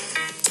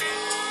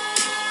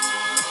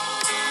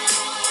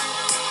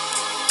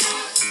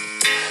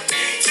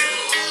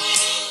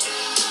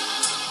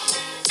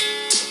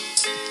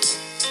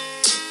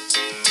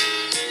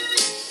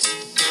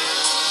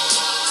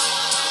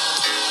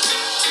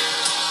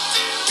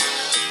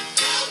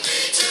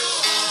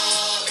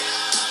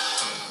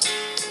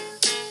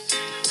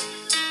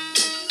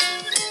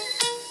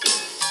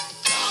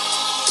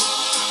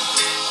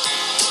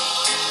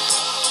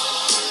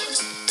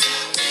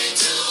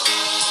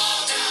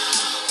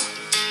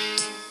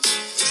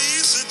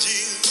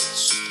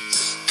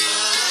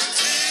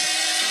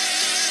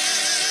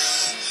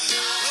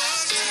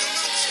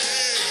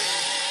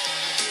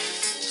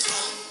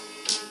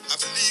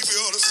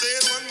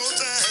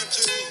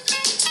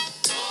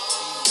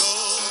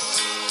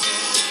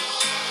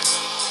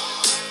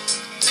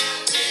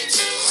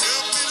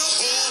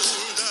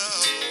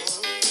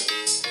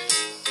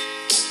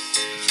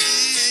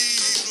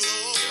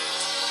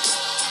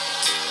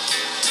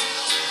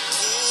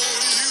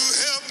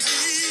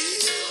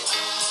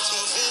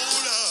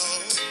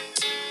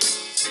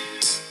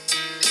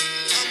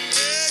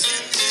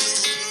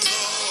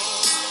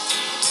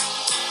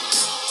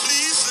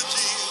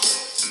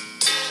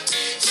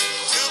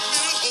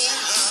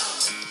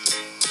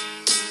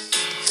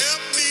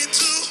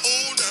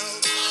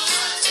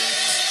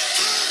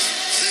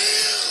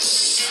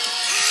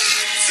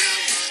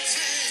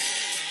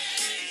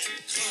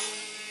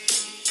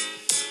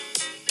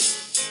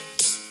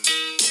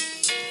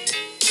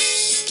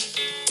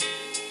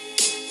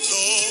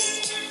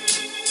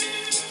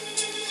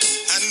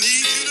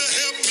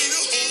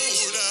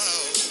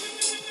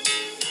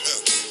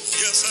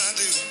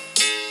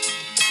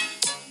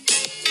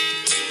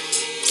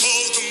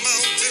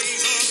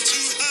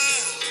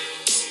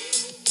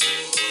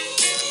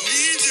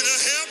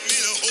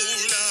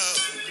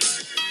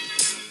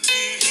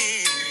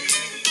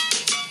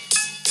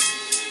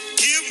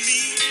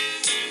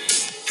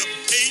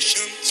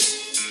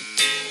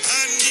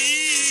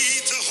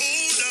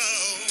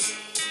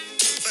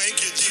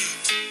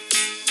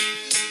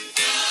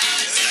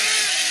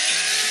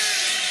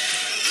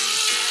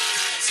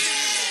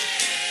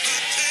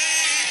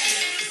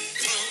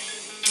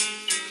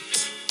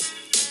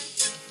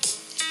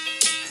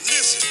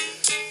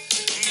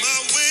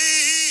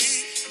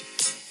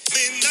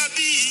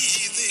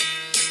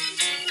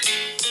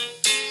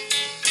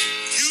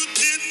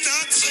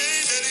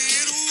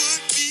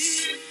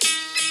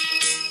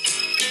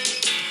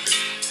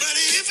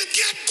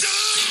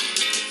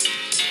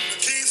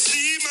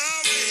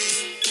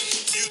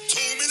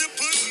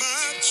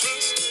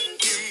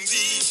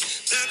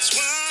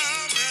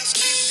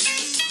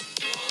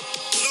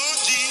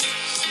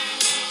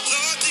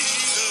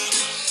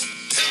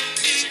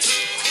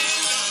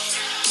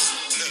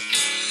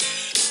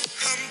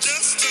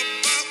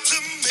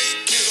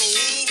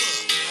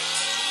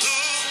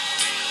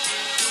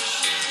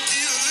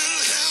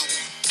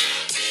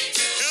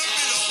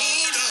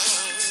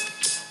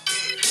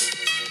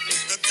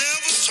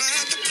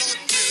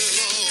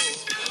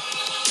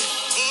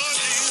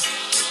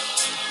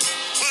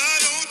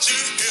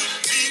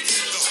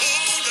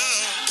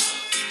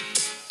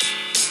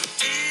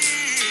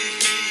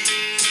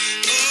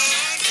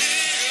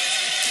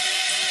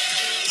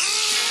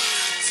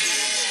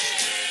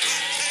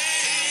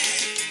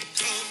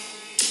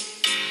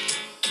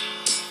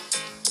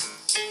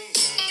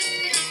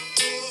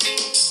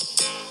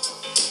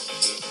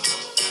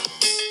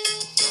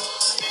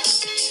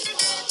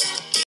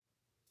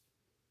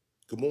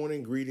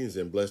 greetings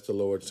and bless the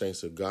Lord,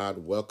 saints of God.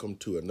 Welcome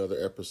to another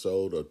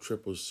episode of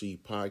CCC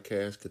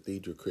Podcast,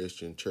 Cathedral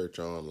Christian Church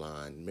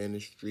Online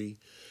Ministry.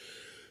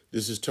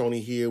 This is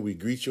Tony here. We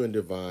greet you in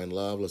divine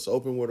love. Let's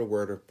open with a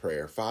word of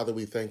prayer. Father,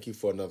 we thank you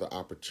for another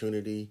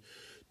opportunity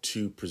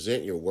to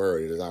present your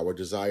word. It is our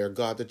desire,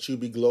 God, that you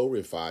be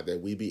glorified, that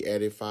we be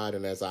edified.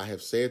 And as I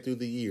have said through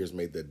the years,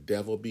 may the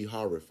devil be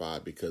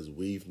horrified because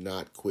we've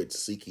not quit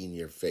seeking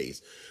your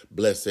face.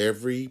 Bless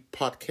every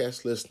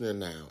podcast listener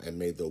now, and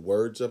may the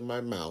words of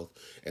my mouth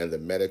and the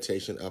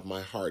meditation of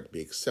my heart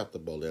be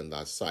acceptable in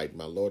thy sight,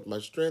 my Lord, my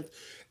strength,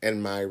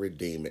 and my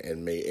Redeemer.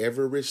 And may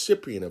every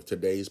recipient of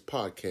today's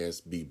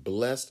podcast be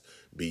blessed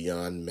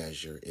beyond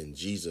measure. In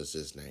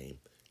Jesus' name,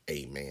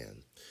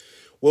 amen.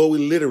 Well, we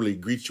literally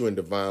greet you in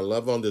divine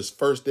love on this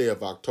first day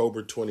of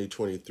October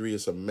 2023.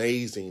 It's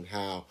amazing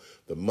how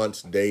the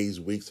months,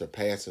 days, weeks are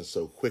passing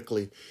so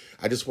quickly.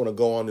 I just want to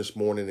go on this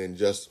morning and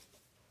just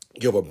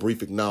give a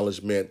brief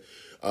acknowledgement.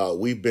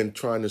 We've been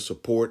trying to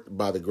support,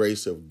 by the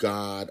grace of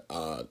God,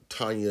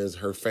 Tanya's,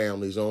 her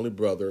family's only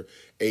brother,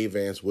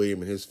 Avance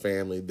William, and his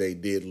family. They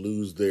did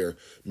lose their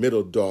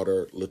middle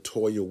daughter,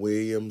 Latoya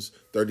Williams,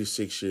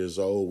 36 years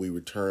old. We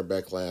returned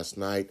back last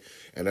night,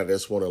 and I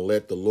just want to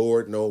let the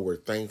Lord know we're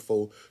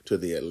thankful to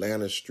the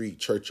Atlanta Street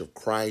Church of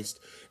Christ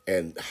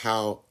and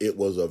how it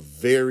was a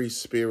very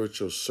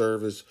spiritual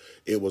service.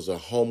 It was a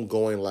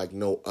homegoing like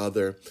no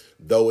other.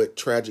 Though it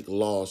tragic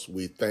loss,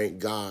 we thank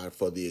God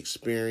for the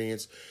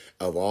experience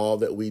of all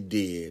that we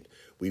did.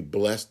 We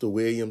bless the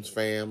Williams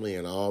family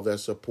and all that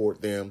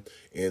support them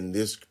in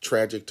this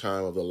tragic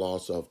time of the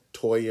loss of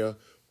Toya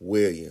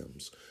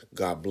Williams.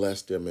 God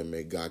bless them, and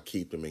may God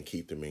keep them and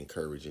keep them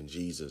encouraged in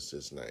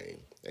Jesus'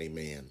 name.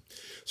 Amen.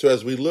 So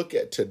as we look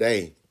at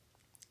today,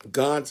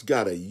 God's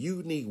got a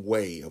unique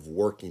way of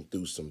working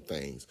through some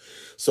things.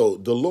 So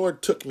the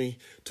Lord took me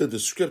to the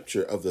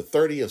scripture of the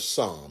 30th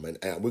Psalm, and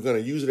we're going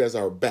to use it as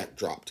our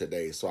backdrop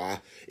today. So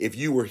if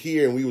you were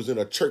here and we was in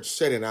a church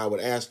setting, I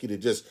would ask you to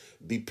just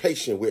be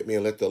patient with me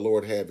and let the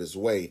Lord have his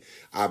way.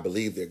 I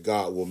believe that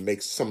God will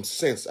make some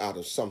sense out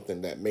of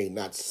something that may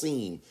not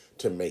seem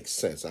to make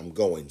sense. I'm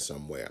going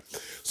somewhere.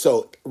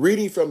 So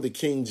reading from the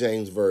King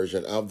James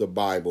Version of the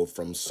Bible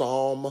from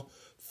Psalm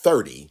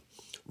 30,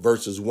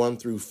 verses 1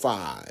 through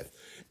 5.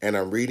 And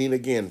I'm reading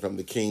again from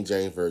the King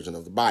James Version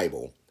of the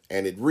Bible.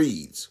 And it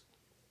reads,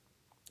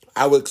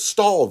 I will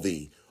extol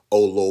thee,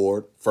 O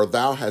Lord, for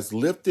thou hast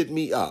lifted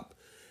me up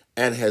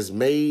and has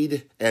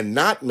made and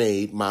not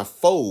made my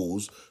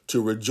foes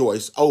to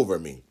rejoice over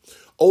me.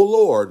 O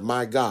Lord,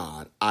 my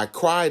God, I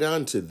cried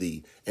unto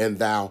thee, and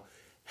thou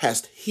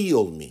hast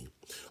healed me.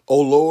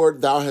 O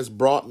Lord, thou hast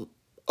brought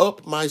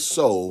up my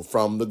soul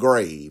from the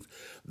grave.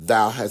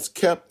 Thou hast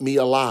kept me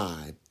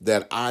alive,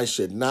 that I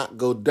should not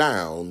go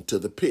down to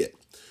the pit.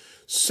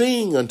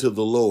 Sing unto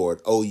the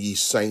Lord, O ye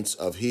saints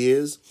of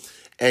his,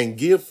 and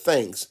give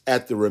thanks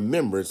at the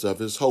remembrance of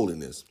his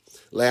holiness.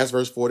 Last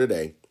verse for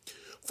today.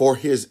 For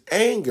his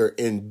anger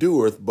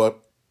endureth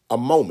but a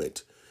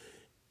moment.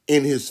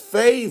 In his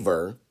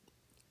favor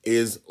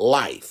is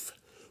life.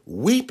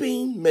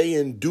 Weeping may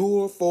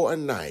endure for a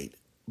night,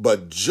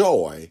 but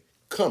joy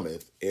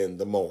cometh in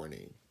the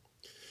morning.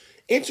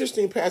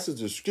 Interesting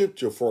passage of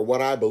scripture for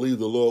what I believe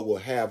the Lord will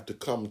have to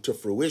come to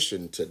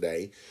fruition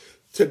today.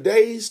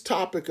 Today's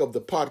topic of the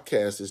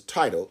podcast is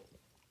titled,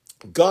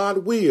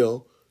 God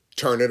Will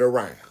Turn It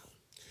Around.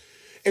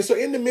 And so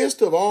in the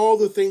midst of all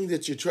the things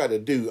that you try to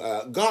do,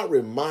 God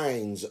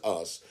reminds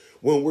us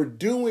when we're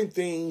doing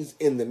things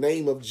in the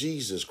name of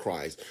Jesus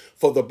Christ.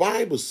 For the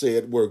Bible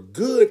said, where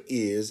good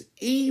is,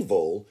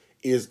 evil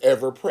is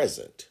ever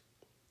present.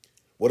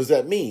 What does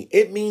that mean?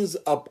 It means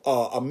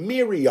a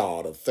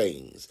myriad of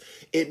things.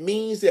 It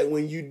means that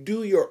when you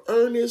do your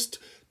earnest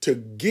to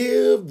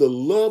give the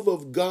love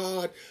of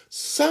God,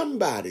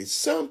 somebody,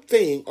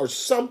 something, or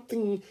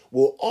something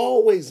will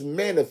always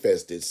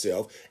manifest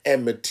itself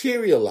and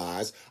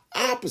materialize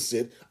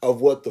opposite of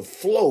what the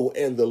flow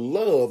and the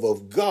love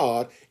of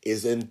God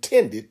is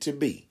intended to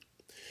be.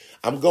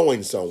 I'm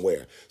going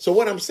somewhere. So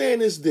what I'm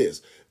saying is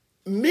this.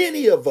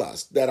 Many of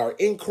us that are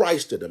in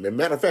Christendom, and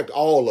matter of fact,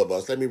 all of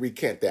us, let me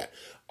recant that.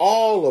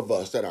 All of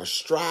us that are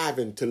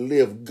striving to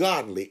live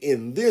godly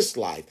in this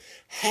life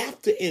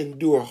have to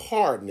endure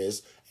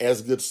hardness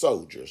as good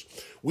soldiers.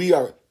 We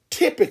are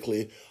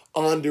typically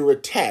under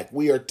attack.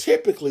 We are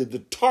typically the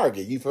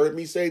target. You've heard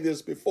me say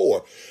this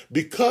before.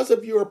 Because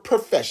of your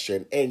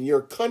profession and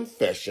your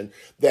confession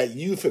that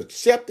you've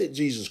accepted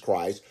Jesus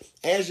Christ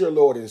as your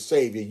Lord and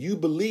Savior, you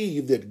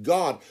believe that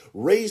God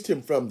raised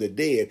him from the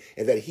dead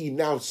and that he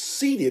now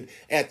seated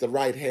at the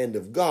right hand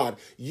of God,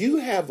 you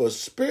have a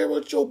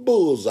spiritual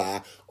bullseye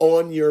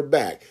on your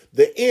back.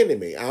 The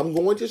enemy, I'm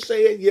going to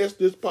say it, yes,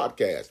 this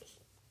podcast.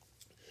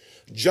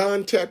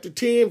 John chapter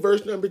 10,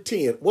 verse number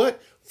 10.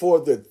 What? For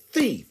the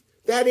thief,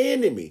 that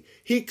enemy,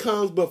 he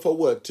comes but for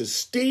what? To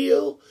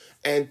steal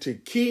and to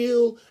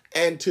kill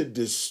and to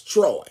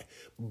destroy.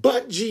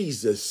 But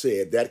Jesus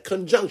said, that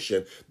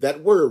conjunction,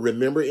 that word,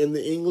 remember in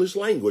the English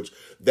language,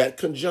 that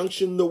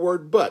conjunction, the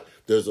word but,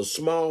 there's a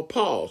small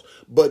pause.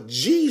 But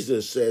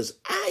Jesus says,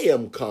 I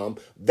am come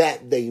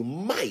that they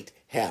might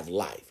have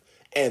life,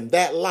 and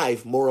that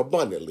life more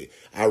abundantly.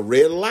 I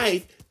read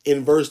life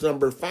in verse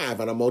number 5,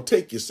 and I'm going to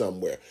take you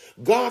somewhere.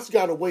 God's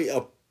got a way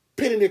of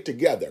pinning it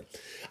together.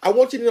 I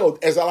want you to know,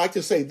 as I like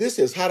to say, this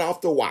is hot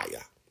off the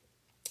wire.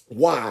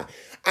 Why?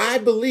 I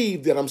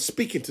believe that I'm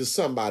speaking to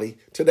somebody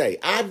today.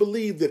 I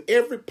believe that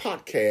every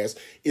podcast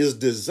is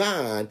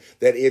designed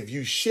that if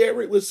you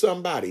share it with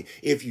somebody,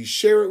 if you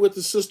share it with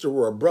a sister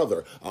or a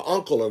brother, an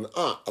uncle, an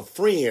aunt, a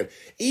friend,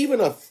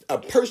 even a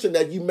person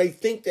that you may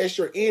think that's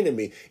your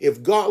enemy,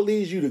 if God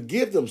leads you to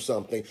give them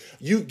something,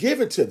 you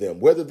give it to them.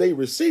 Whether they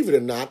receive it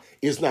or not,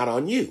 it's not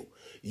on you.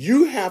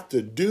 You have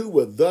to do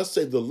what thus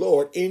saith the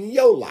Lord in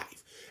your life.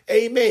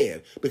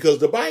 Amen. Because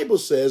the Bible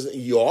says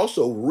you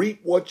also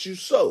reap what you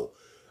sow.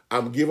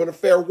 I'm giving a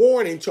fair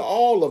warning to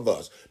all of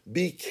us.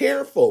 Be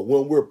careful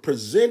when we're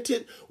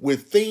presented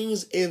with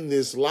things in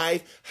this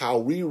life, how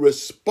we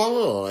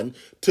respond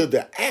to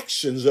the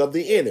actions of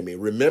the enemy.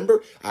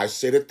 Remember, I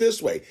said it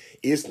this way.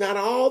 It's not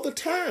all the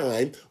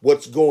time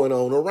what's going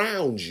on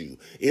around you.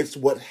 It's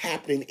what's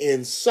happening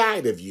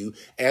inside of you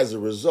as a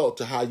result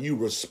of how you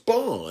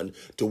respond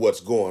to what's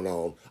going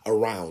on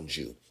around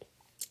you.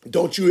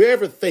 Don't you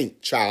ever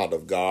think, child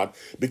of God,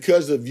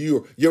 because of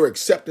your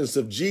acceptance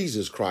of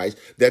Jesus Christ,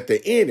 that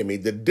the enemy,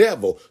 the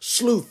devil,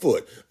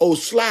 slewfoot,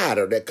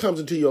 slider that comes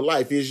into your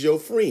life is your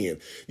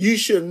friend. You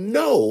should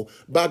know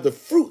by the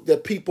fruit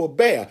that people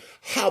bear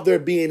how they're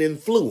being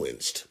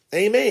influenced.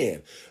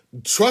 Amen.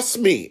 Trust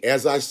me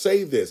as I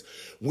say this.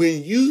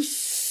 When you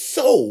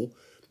sow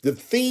the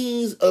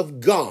things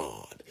of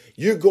God,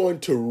 you're going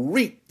to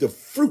reap the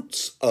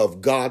fruits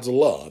of God's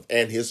love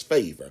and his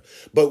favor.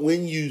 But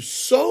when you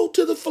sow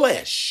to the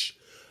flesh,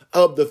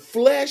 of the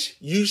flesh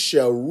you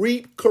shall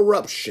reap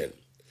corruption.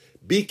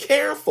 Be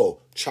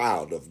careful,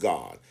 child of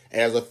God,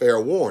 as a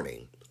fair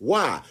warning.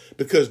 Why?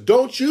 Because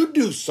don't you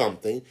do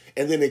something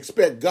and then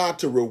expect God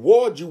to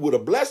reward you with a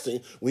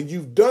blessing when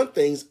you've done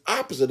things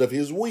opposite of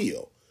his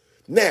will.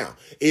 Now,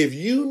 if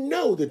you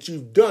know that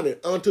you've done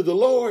it unto the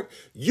Lord,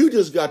 you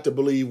just got to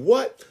believe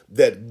what?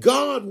 That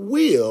God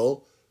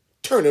will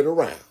turn it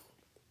around.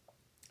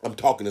 I'm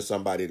talking to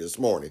somebody this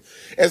morning.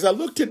 As I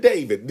look to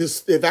David,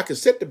 if I can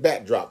set the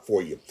backdrop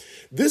for you,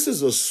 this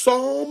is a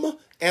psalm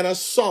and a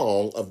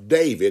song of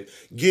David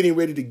getting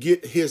ready to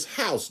get his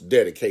house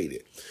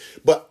dedicated.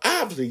 But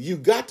obviously, you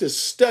got to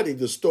study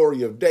the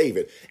story of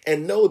David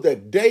and know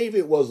that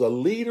David was a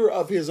leader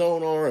of his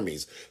own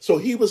armies. So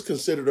he was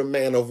considered a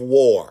man of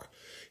war.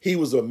 He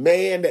was a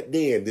man that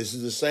this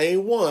is the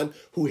same one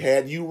who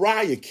had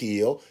Uriah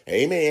killed.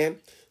 Amen.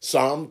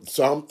 Psalm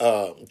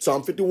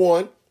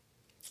 51.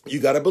 You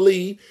got to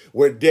believe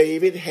where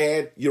David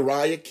had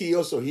Uriah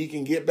killed so he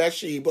can get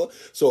Bathsheba.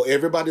 So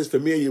everybody's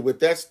familiar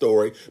with that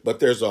story. But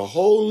there's a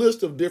whole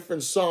list of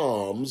different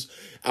Psalms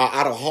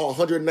out of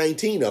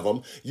 119 of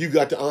them. You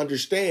got to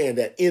understand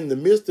that in the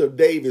midst of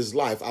David's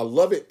life, I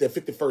love it, the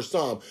 51st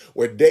Psalm,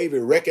 where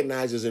David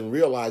recognizes and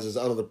realizes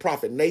under the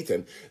prophet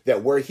Nathan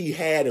that where he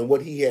had and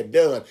what he had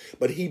done,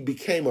 but he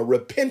became a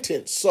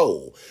repentant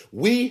soul.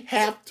 We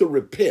have to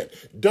repent.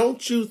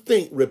 Don't you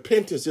think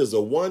repentance is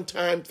a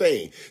one-time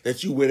thing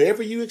that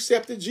whenever you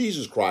accepted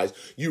Jesus Christ,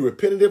 you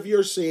repented of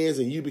your sins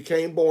and you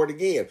became born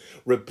again.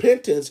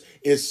 Repentance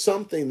is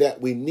something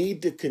that we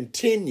need to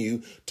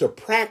continue to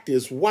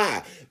practice.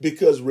 Why?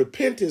 Because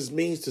repentance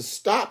means to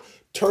stop,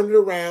 turn it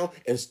around,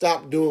 and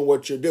stop doing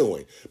what you're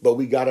doing. But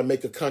we got to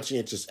make a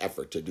conscientious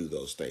effort to do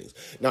those things.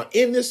 Now,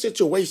 in this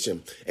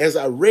situation, as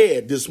I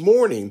read this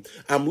morning,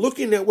 I'm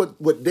looking at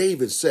what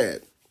David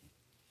said.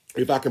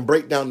 If I can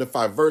break down the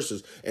 5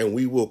 verses and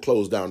we will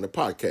close down the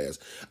podcast.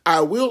 I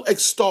will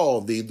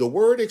extol thee. The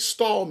word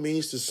extol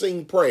means to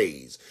sing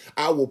praise.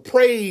 I will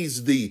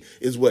praise thee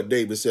is what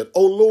David said.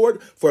 O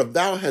Lord, for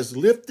thou hast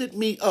lifted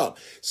me up.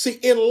 See,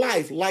 in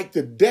life, like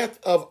the death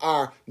of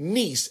our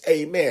niece,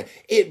 amen,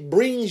 it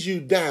brings you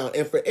down.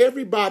 And for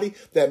everybody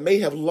that may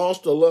have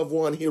lost a loved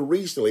one here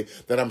recently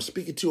that I'm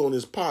speaking to on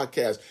this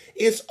podcast,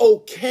 it's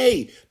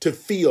okay to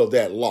feel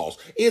that loss.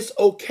 It's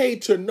okay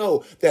to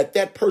know that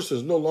that person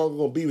is no longer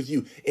going to be with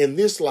you in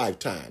this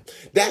lifetime.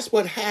 That's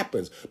what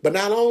happens. But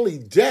not only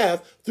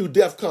death, through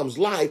death comes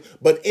life,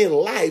 but in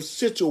life,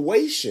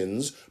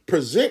 situations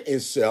present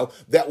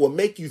itself that will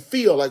make you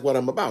feel like what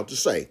I'm about to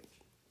say.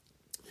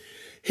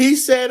 He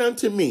said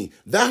unto me,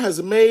 thou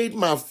hast made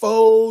my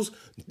foes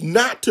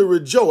not to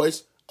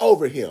rejoice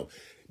over him.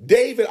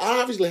 David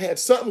obviously had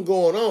something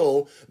going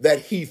on that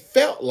he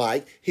felt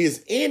like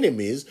his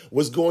enemies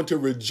was going to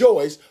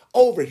rejoice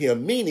over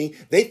him, meaning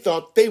they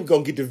thought they were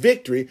going to get the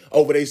victory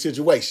over their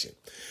situation.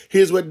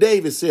 Here's what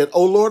David said,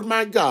 O Lord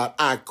my God,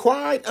 I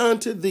cried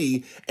unto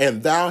thee,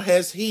 and thou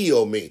hast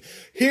healed me.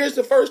 Here's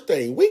the first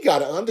thing. We got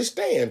to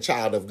understand,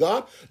 child of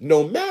God,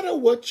 no matter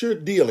what you're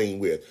dealing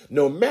with,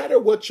 no matter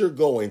what you're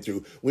going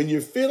through, when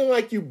you're feeling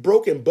like you're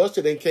broken,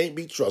 busted, and can't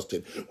be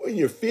trusted, when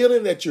you're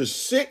feeling that you're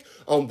sick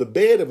on the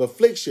bed of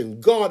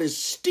affliction, God is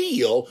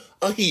still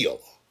a healer.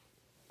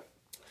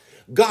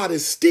 God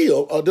is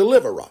still a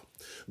deliverer.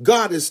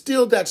 God is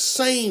still that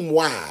same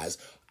wise,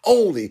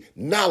 only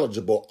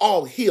knowledgeable,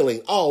 all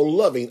healing, all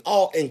loving,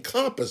 all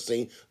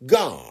encompassing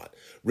God.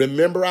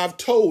 Remember, I've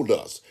told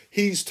us,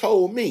 he's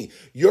told me,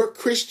 your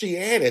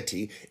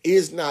Christianity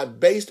is not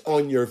based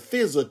on your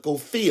physical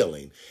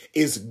feeling.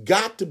 It's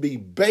got to be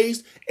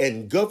based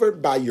and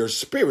governed by your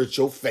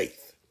spiritual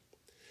faith.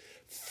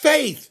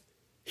 Faith,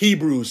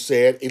 Hebrews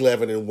said,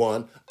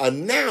 11:1, a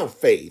now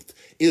faith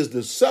is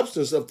the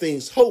substance of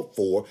things hoped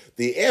for,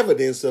 the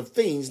evidence of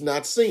things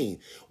not seen.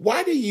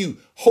 Why do you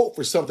hope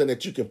for something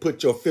that you can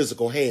put your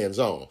physical hands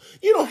on?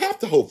 You don't have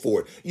to hope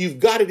for it. You've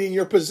got it in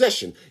your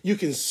possession. You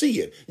can see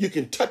it. You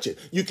can touch it.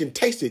 You can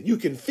taste it. You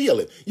can feel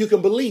it. You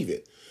can believe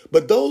it.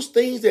 But those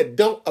things that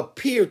don't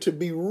appear to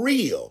be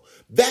real,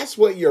 that's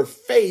where your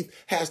faith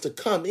has to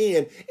come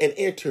in and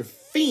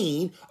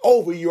intervene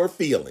over your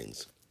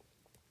feelings.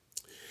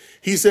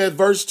 He said,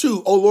 verse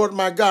 2, O Lord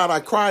my God, I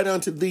cried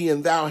unto thee,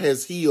 and thou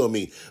hast healed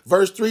me.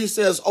 Verse 3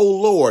 says, O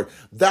Lord,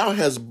 thou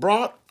hast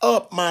brought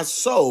up my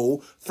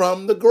soul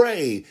from the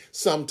grave.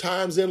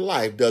 Sometimes in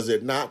life, does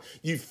it not?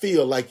 You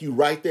feel like you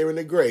right there in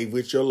the grave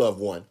with your loved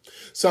one.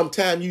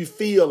 Sometimes you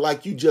feel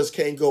like you just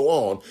can't go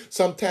on.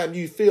 Sometimes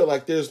you feel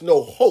like there's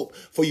no hope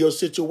for your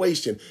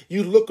situation.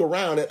 You look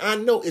around, and I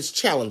know it's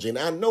challenging.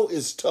 I know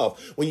it's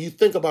tough when you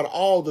think about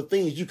all the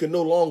things you can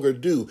no longer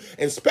do,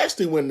 and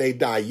especially when they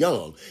die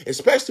young,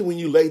 especially when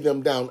you lay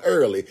them down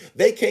early.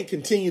 They can't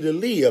continue to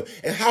live.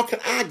 And how can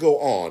I go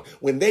on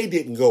when they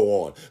didn't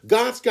go on?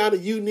 God's got a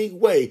unique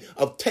way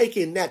of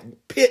taking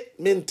that pit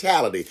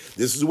mentality.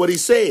 This is what he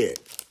said.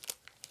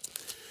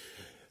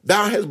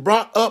 Thou hast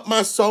brought up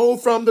my soul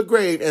from the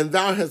grave, and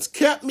thou hast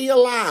kept me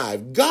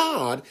alive.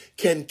 God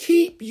can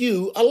keep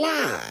you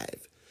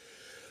alive,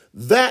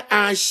 that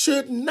I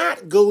should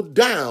not go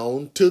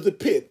down to the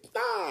pit.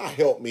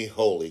 Help me,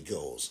 Holy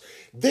Ghost.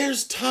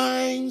 There's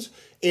times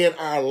in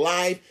our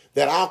life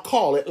that I'll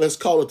call it, let's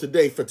call it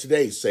today for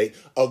today's sake,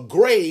 a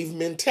grave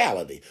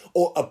mentality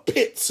or a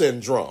pit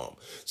syndrome.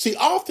 See,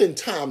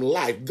 oftentimes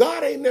life,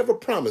 God ain't never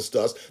promised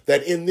us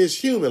that in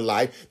this human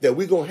life that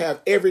we're going to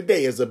have every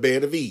day as a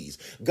bed of ease.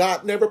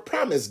 God never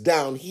promised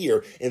down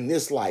here in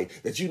this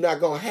life that you're not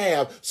going to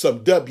have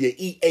some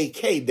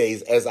WEAK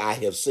days, as I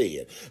have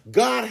said.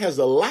 God has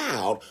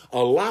allowed a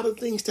lot of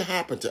things to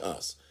happen to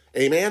us.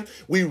 Amen.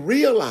 We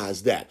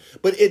realize that,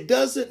 but it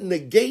doesn't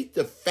negate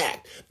the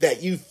fact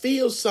that you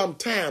feel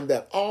sometime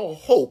that all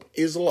hope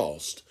is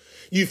lost.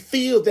 You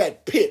feel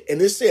that pit,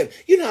 and it said,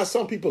 you know how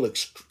some people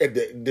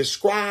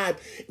describe,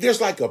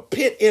 there's like a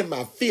pit in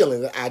my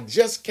feeling that I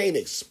just can't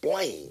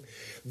explain.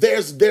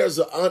 There's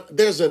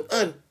an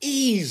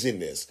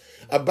uneasiness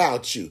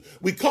about you.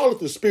 We call it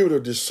the spirit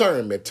of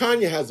discernment.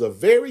 Tanya has a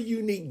very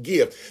unique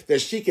gift that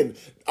she can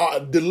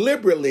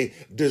deliberately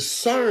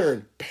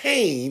discern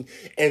pain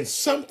and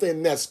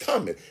something that's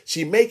coming.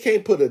 She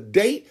can't put a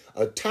date,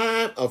 a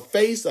time, a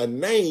face, a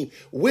name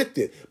with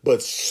it,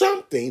 but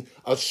something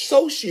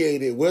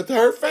associated with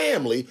her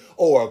family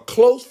or a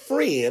close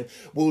friend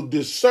will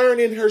discern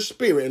in her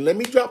spirit. And let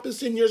me drop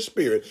this in your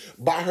spirit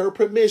by her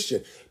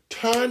permission.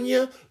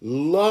 Tanya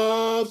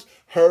loves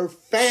her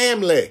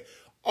family,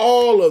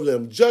 all of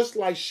them, just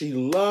like she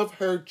loved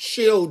her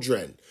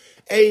children.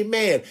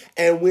 Amen.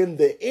 And when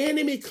the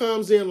enemy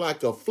comes in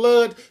like a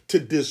flood to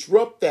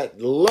disrupt that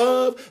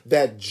love,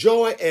 that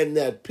joy, and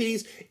that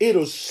peace,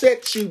 it'll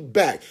set you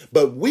back.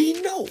 But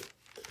we know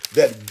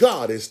that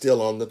God is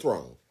still on the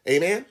throne.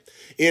 Amen.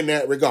 In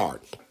that regard.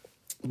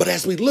 But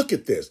as we look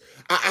at this,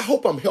 I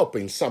hope I'm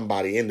helping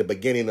somebody in the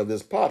beginning of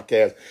this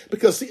podcast,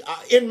 because see,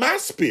 in my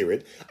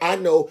spirit, I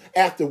know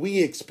after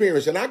we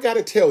experienced, and I got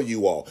to tell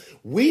you all,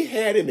 we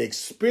had an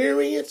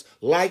experience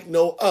like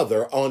no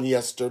other on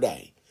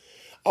yesterday.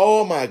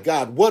 Oh my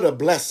God, what a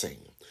blessing.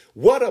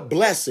 What a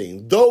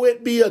blessing. Though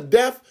it be a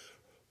death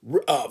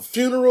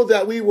funeral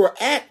that we were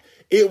at,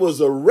 it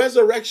was a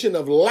resurrection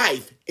of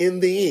life in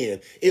the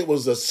end. It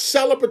was a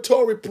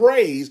celebratory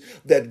praise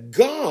that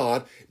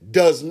God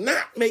does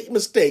not make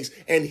mistakes,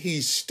 and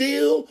he's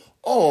still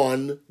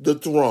on the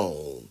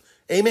throne.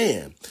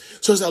 Amen.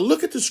 So as I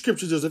look at the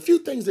scriptures, there's a few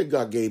things that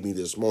God gave me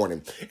this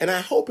morning, and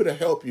I hope it'll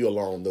help you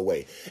along the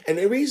way. And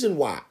the reason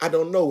why, I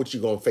don't know what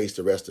you're going to face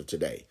the rest of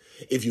today.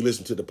 If you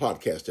listen to the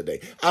podcast today,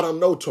 I don't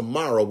know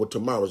tomorrow what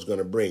tomorrow's going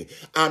to bring.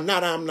 I'm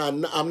not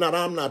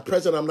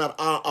present. I'm not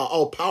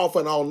all powerful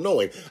and all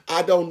knowing.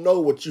 I don't know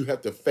what you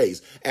have to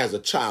face as a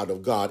child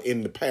of God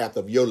in the path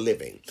of your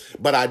living,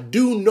 but I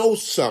do know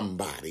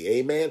somebody.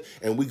 Amen.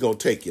 And we're going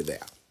to take you there.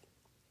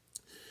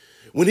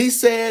 When he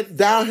said,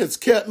 thou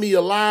hast kept me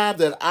alive,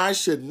 that I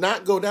should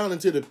not go down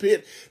into the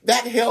pit,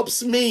 that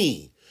helps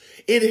me.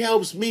 It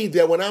helps me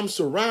that when I'm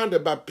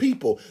surrounded by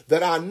people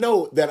that I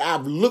know that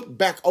I've looked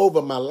back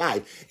over my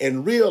life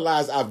and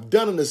realized I've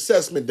done an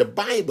assessment. The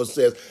Bible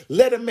says,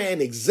 let a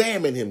man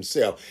examine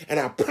himself. And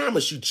I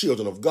promise you,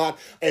 children of God,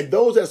 and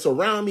those that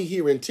surround me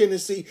here in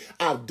Tennessee,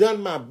 I've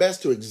done my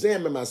best to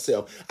examine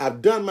myself.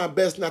 I've done my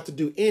best not to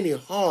do any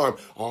harm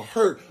or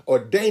hurt or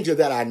danger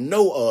that I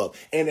know of.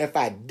 And if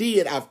I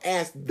did, I've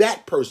asked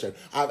that person,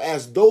 I've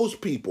asked those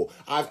people,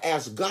 I've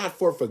asked God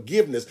for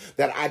forgiveness,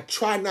 that I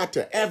try not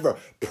to ever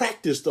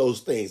practice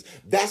those things.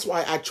 That's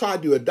why I try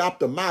to adopt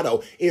the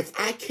motto, if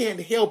I can't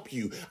help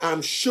you,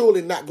 I'm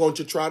surely not going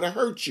to try to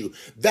hurt you.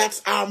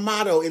 That's our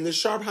motto in the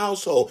Sharp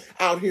household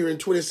out here in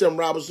 27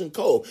 Robinson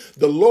Cove.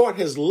 The Lord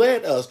has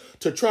led us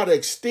to try to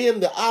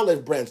extend the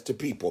olive branch to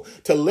people,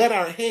 to let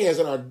our hands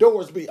and our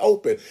doors be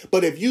open.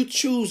 But if you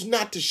choose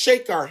not to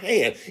shake our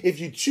hand, if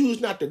you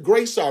choose not to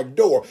grace our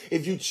door,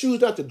 if you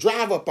choose not to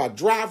drive up our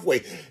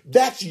driveway,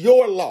 that's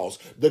your loss.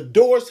 The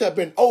doors have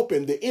been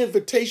opened. The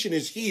invitation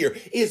is here.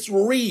 It's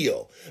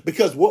real.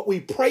 Because what we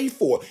pray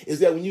for is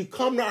that when you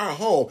come to our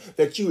home,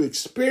 that you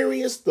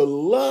experience the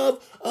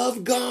love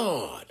of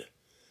God.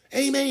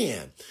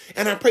 Amen.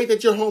 And I pray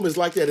that your home is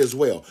like that as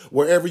well,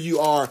 wherever you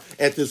are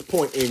at this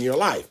point in your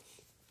life.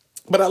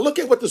 But I look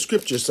at what the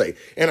scriptures say,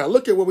 and I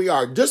look at where we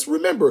are. Just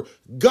remember,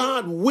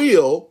 God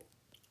will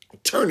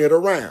turn it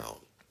around.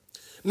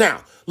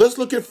 Now, let's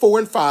look at 4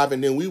 and 5,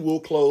 and then we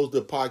will close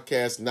the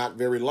podcast. Not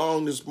very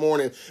long this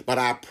morning, but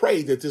I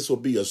pray that this will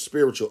be a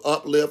spiritual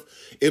uplift.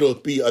 It'll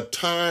be a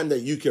time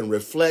that you can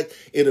reflect.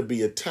 It'll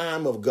be a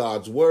time of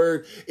God's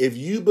word. If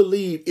you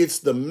believe it's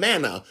the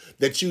manna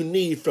that you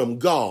need from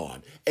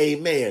God,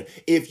 amen.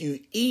 If you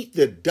eat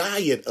the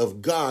diet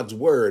of God's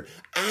word,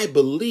 I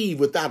believe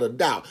without a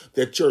doubt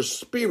that your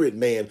spirit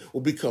man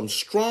will become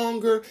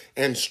stronger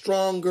and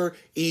stronger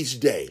each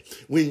day.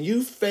 When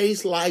you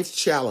face life's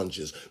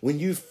challenges, when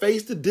you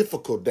face the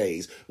difficult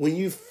days, when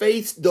you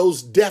face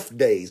those death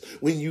days,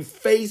 when you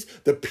face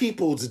the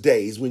people's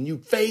days, when you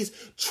face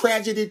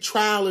tragedy,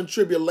 trial, and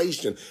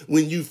tribulation,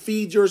 when you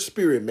feed your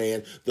spirit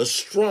man, the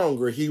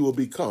stronger he will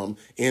become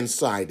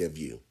inside of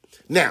you.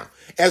 Now,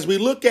 as we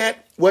look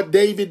at what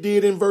David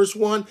did in verse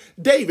 1,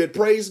 David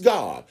praised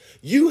God.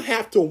 You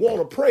have to want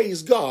to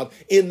praise God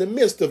in the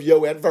midst of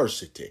your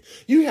adversity.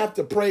 You have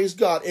to praise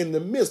God in the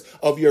midst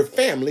of your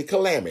family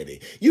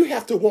calamity. You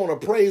have to want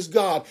to praise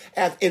God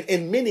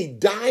in many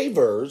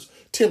diverse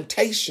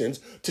temptations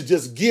to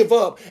just give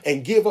up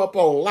and give up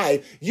on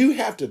life. You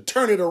have to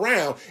turn it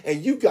around,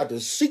 and you got to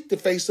seek the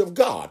face of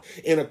God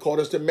in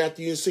accordance to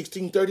Matthew 6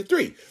 and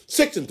 33.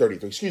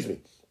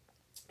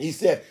 He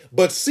said,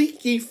 but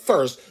seek ye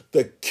first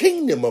the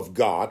kingdom of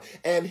God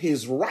and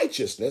his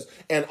righteousness,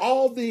 and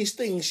all these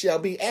things shall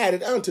be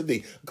added unto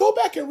thee. Go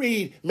back and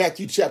read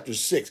Matthew chapter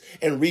 6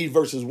 and read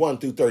verses 1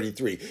 through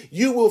 33.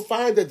 You will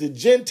find that the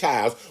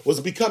Gentiles was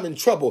becoming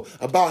trouble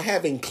about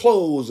having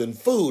clothes and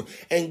food.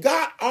 And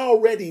God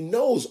already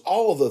knows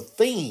all the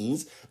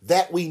things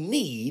that we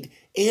need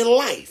in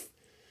life.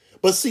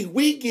 But see,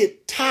 we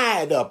get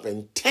tied up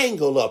and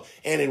tangled up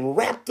and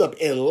wrapped up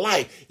in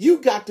life. You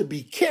got to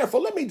be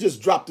careful. Let me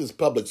just drop this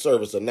public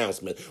service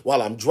announcement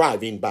while I'm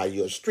driving by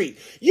your street.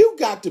 You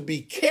got to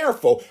be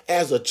careful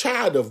as a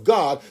child of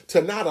God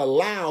to not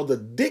allow the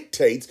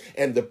dictates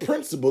and the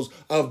principles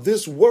of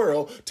this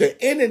world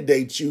to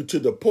inundate you to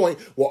the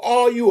point where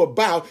all you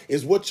about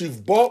is what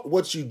you've bought,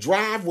 what you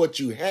drive, what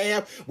you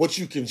have, what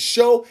you can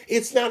show.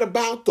 It's not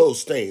about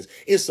those things.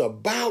 It's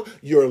about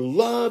your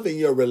love and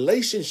your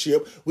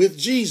relationship with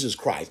Jesus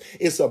Christ.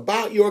 It's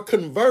about your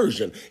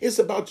conversion. It's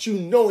about you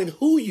knowing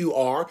who you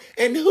are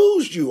and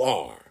whose you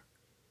are.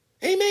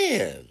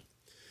 Amen.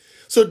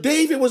 So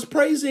David was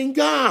praising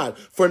God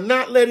for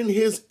not letting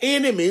his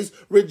enemies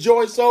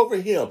rejoice over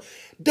him.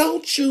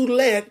 Don't you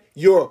let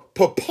your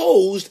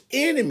proposed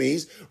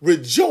enemies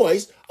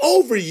rejoice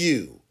over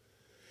you.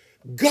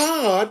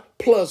 God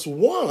plus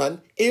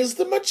one is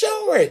the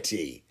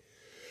majority.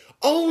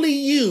 Only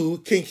you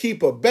can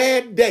keep a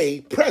bad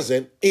day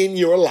present in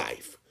your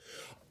life.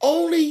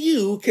 Only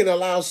you can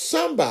allow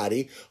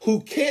somebody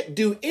who can't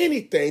do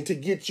anything to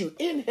get you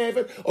in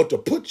heaven or to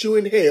put you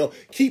in hell,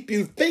 keep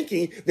you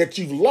thinking that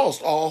you've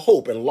lost all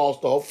hope and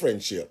lost all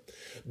friendship.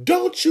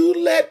 Don't you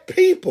let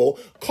people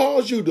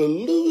cause you to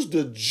lose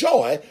the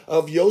joy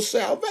of your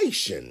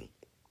salvation.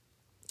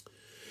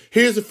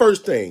 Here's the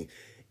first thing.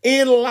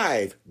 In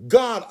life,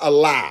 God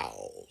allows.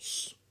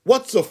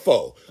 What's a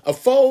foe? A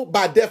foe,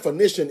 by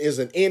definition, is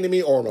an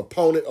enemy or an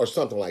opponent or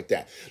something like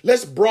that.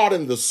 Let's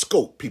broaden the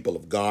scope, people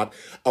of God.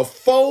 A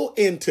foe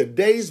in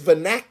today's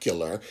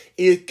vernacular,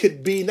 it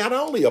could be not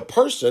only a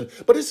person,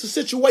 but it's a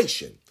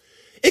situation.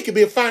 It could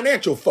be a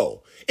financial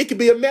foe. It could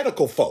be a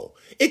medical foe.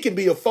 It can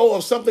be a foe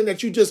of something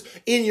that you just,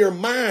 in your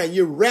mind,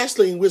 you're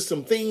wrestling with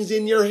some things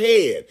in your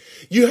head.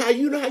 You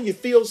know how you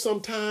feel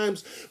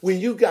sometimes when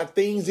you got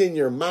things in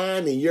your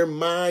mind and your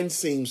mind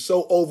seems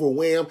so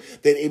overwhelmed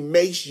that it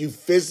makes you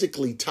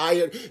physically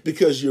tired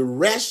because you're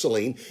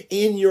wrestling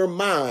in your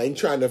mind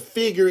trying to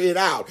figure it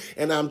out.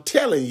 And I'm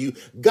telling you,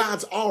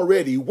 God's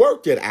already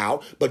worked it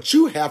out, but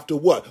you have to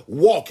what?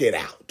 Walk it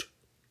out.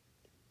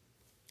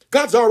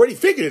 God's already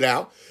figured it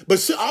out,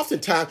 but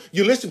oftentimes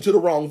you listen to the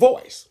wrong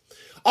voice.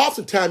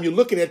 Oftentimes you're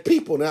looking at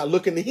people, not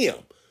looking to him.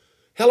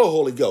 Hello,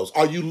 Holy Ghost.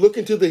 Are you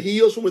looking to the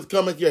hills from which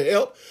cometh your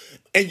help?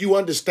 And you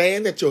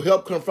understand that your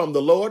help comes from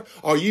the Lord?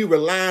 Or are you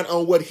relying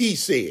on what he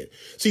said?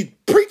 See,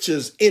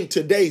 preachers in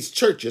today's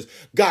churches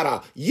got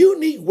a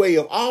unique way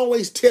of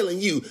always telling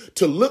you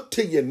to look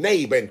to your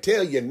neighbor and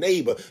tell your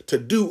neighbor to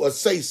do or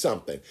say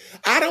something.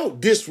 I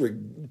don't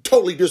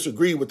totally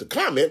disagree with the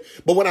comment,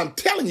 but what I'm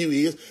telling you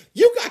is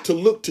you got to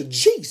look to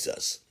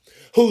Jesus,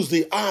 who's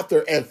the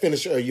author and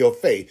finisher of your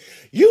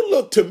faith. You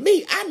look to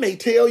me, I may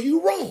tell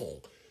you wrong.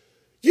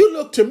 You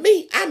look to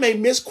me, I may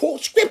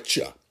misquote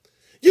scripture.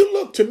 You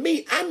look to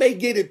me, I may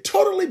get it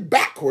totally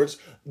backwards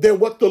than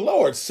what the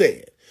Lord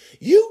said.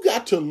 You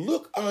got to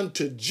look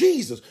unto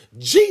Jesus.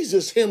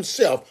 Jesus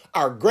himself,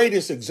 our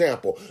greatest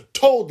example,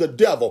 told the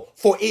devil,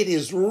 for it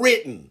is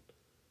written.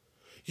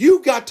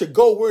 You got to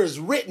go where it's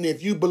written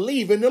if you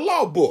believe in the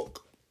law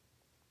book.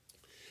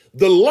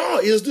 The law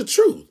is the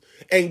truth,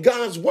 and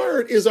God's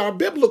word is our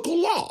biblical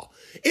law.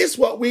 It's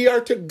what we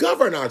are to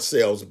govern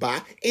ourselves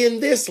by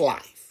in this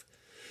life.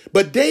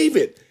 But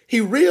David,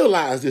 he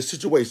realized this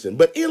situation.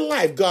 But in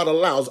life, God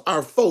allows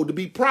our foe to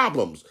be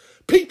problems,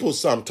 people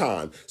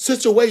sometimes,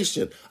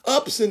 situation,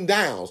 ups and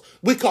downs.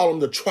 We call them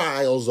the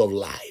trials of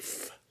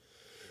life.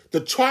 The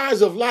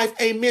trials of life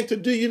ain't meant to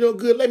do you no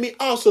good. Let me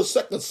also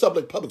second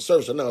public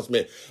service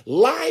announcement.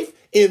 Life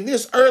in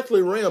this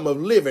earthly realm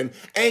of living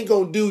ain't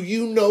going to do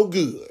you no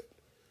good.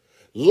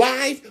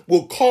 Life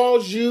will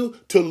cause you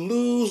to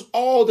lose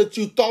all that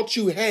you thought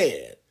you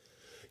had.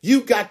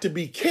 You got to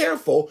be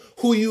careful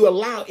who you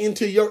allow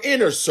into your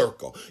inner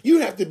circle.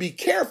 You have to be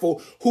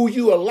careful who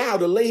you allow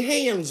to lay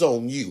hands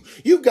on you.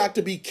 You got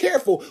to be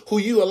careful who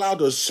you allow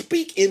to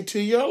speak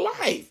into your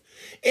life.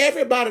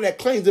 Everybody that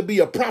claims to be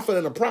a prophet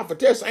and a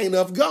prophetess ain't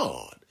of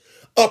God.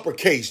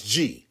 Uppercase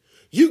G.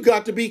 You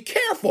got to be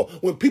careful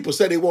when people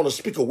say they want to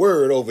speak a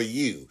word over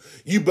you.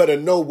 You better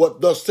know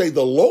what thus say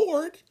the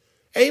Lord.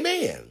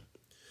 Amen.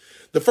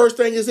 The first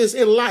thing is this: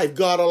 in life,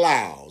 God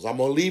allows. I'm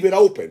going to leave it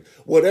open.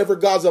 Whatever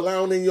God's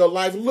allowing in your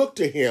life, look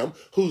to him,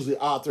 who's the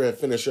author and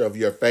finisher of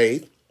your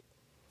faith.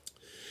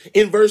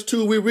 In verse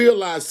 2, we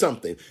realize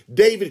something.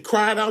 David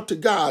cried out to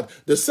God.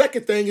 The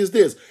second thing is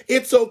this: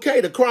 it's okay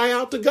to cry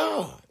out to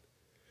God.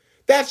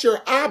 That's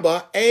your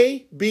Abba,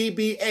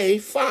 A-B-B-A,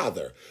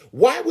 Father.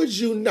 Why would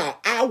you not?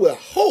 I would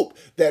hope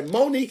that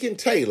Monique and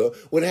Taylor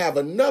would have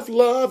enough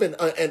love and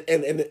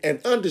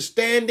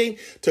understanding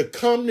to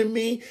come to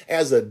me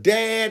as a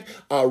dad,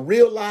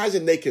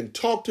 realizing they can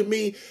talk to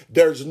me.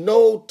 There's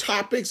no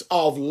topics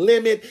off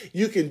limit.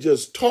 You can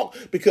just talk,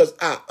 because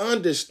I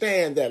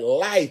understand that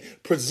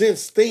life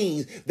presents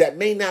things that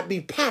may not be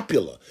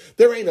popular.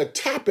 There ain't a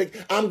topic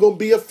I'm going to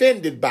be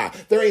offended by.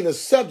 There ain't a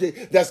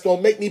subject that's going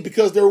to make me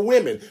because they're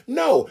women.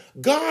 No,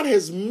 God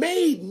has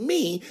made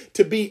me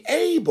to be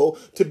able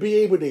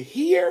to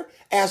hear,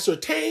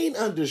 ascertain,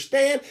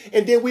 understand,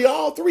 and then we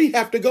all three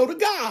have to go to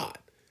God.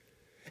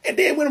 And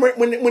then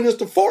when it's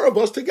the four of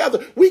us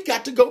together, we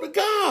got to go to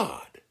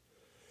God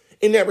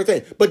in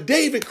everything. But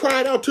David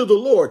cried out to the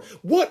Lord.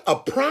 What a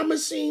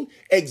promising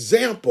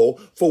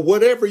example for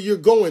whatever you're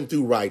going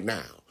through right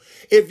now.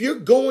 If you're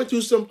going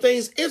through some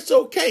things, it's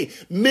okay.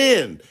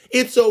 Men,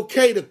 it's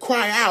okay to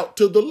cry out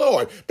to the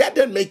Lord. That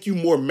doesn't make you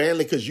more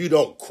manly because you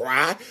don't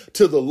cry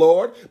to the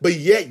Lord, but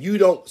yet you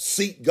don't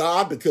seek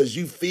God because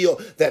you feel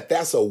that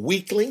that's a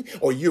weakling,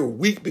 or you're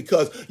weak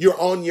because you're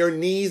on your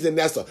knees and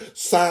that's a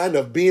sign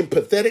of being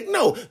pathetic.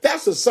 No,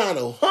 that's a sign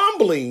of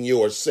humbling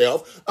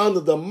yourself under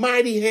the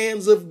mighty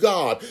hands of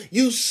God.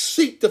 You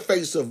seek the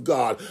face of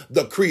God,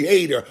 the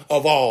creator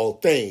of all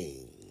things.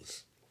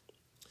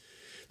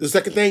 The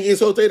second thing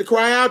is okay to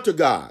cry out to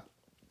God.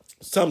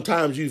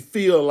 Sometimes you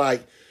feel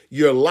like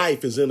your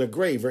life is in a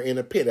grave or in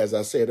a pit, as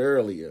I said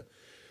earlier.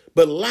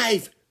 But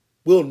life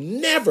will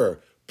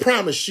never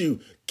promise you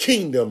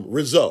kingdom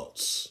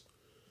results.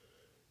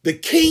 The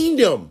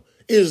kingdom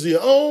is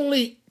the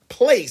only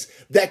place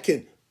that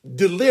can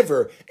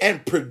deliver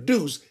and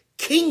produce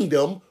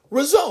kingdom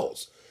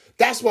results.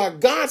 That's why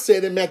God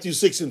said in Matthew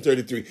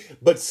 6:33,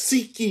 but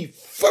seek ye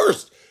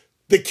first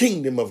the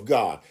kingdom of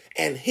God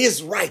and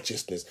his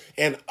righteousness,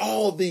 and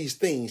all these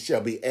things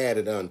shall be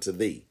added unto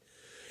thee.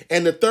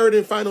 And the third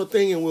and final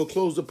thing, and we'll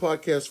close the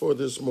podcast for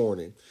this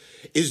morning,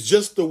 is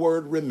just the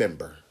word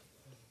remember.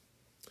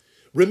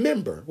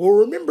 Remember. Well,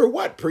 remember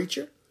what,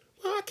 preacher?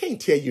 Well, I can't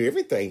tell you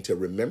everything to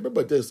remember,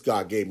 but this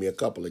God gave me a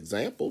couple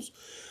examples.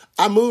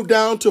 I moved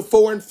down to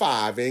 4 and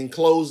 5 in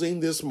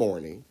closing this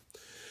morning.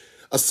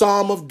 A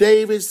psalm of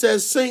David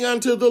says, sing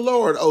unto the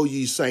Lord, O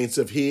ye saints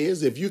of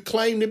his. If you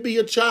claim to be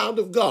a child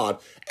of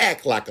God,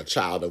 act like a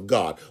child of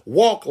God.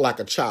 Walk like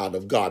a child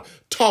of God.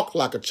 Talk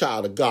like a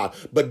child of God.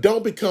 But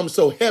don't become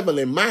so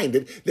heavenly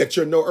minded that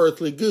you're no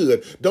earthly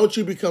good. Don't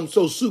you become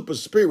so super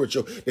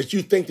spiritual that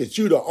you think that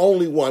you're the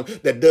only one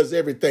that does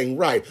everything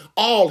right.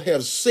 All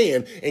have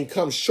sinned and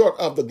come short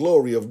of the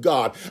glory of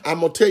God.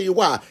 I'm going to tell you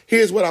why.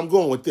 Here's what I'm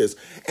going with this.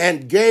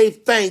 And gave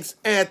thanks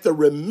at the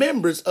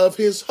remembrance of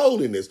his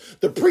holiness.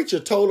 The preacher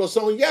told us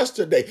on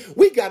yesterday.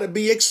 We got to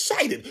be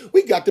excited.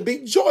 We got to be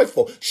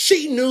joyful.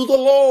 She knew the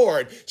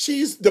Lord.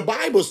 The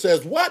Bible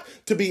says what?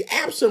 To be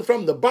absent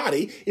from the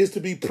body is to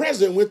be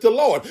present with the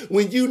Lord.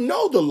 When you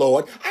know the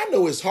Lord, I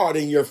know it's hard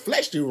in your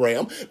fleshly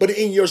realm, but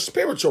in your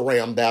spiritual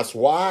realm, that's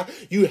why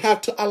you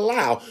have to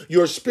allow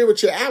your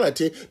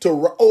spirituality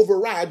to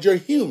override your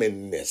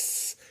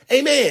humanness.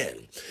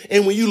 Amen.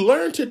 And when you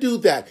learn to do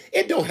that,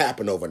 it don't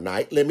happen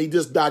overnight. Let me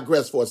just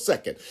digress for a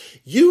second.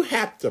 You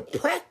have to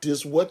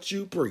practice what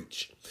you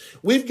preach.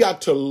 We've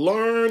got to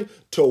learn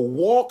to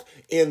walk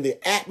in the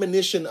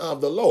admonition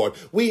of the Lord.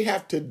 We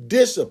have to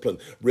discipline.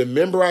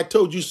 Remember, I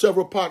told you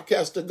several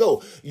podcasts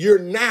ago, you're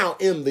now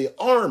in the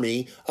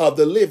army of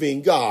the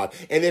living God.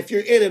 And if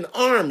you're in an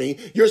army,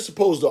 you're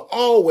supposed to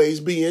always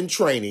be in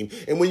training.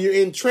 And when you're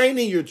in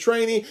training, you're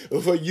training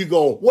for you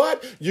going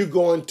what? You're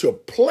going to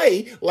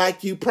play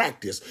like you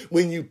practice.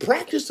 When you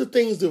practice the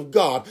things of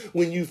God,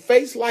 when you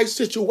face life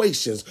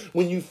situations,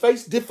 when you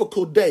face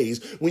difficult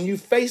days, when you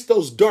face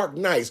those dark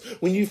nights,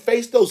 when you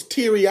face those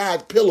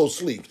teary-eyed pillow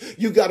sleeps,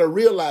 you got to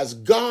realize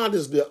God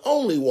is the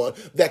only one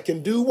that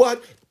can do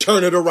what?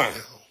 Turn it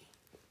around.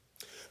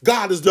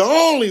 God is the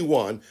only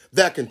one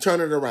that can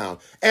turn it around.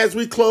 As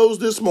we close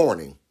this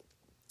morning,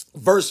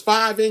 verse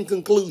 5 in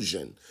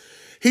conclusion,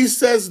 he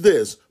says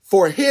this,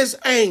 for his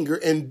anger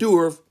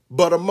endureth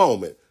but a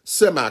moment,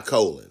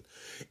 semicolon.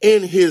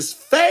 In his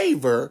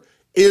favor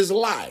is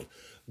life.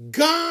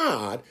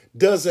 God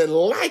doesn't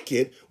like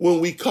it when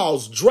we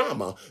cause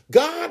drama.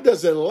 God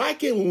doesn't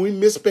like it when we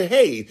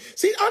misbehave.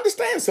 See,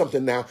 understand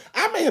something now.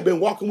 I may have been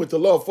walking with the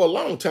Lord for a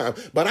long time,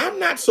 but I'm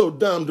not so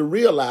dumb to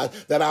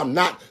realize that I'm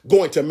not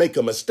going to make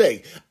a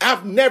mistake.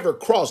 I've never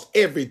crossed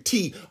every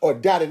T or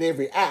dotted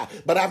every I,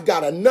 but I've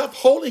got enough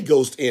Holy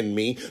Ghost in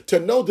me to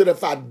know that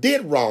if I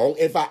did wrong,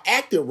 if I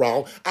acted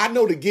wrong, I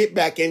know to get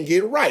back and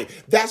get right.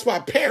 That's why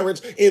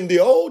parents in the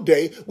old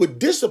day would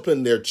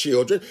discipline their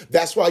children.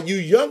 That's why you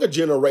younger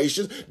generations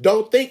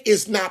don't think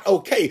it's not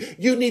okay.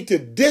 You need to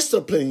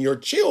discipline your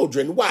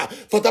children. Why?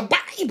 For the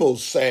Bible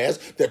says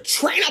to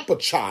train up a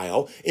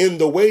child in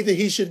the way that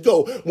he should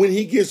go. When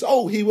he gets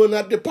old, he will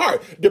not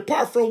depart.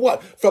 Depart from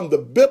what? From the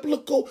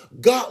biblical,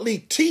 godly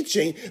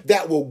teaching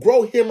that will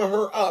grow him or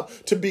her up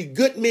to be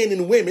good men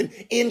and women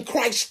in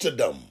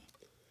Christendom.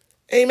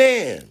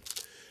 Amen.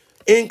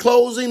 In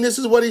closing, this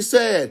is what he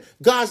said.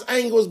 God's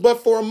anger was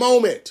but for a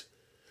moment.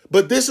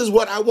 But this is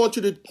what I want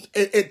you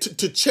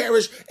to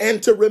cherish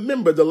and to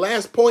remember. The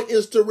last point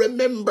is to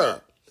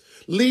remember.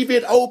 Leave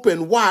it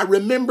open. Why?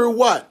 Remember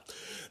what?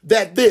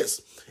 That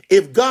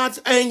if God's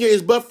anger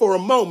is but for a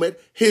moment,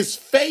 his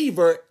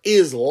favor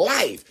is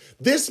life.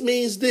 This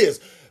means this.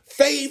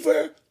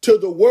 Favor to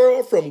the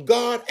world from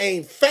God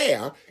ain't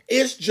fair.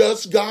 It's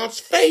just God's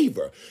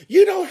favor.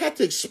 You don't have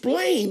to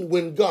explain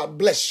when God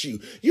bless you.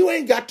 You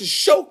ain't got to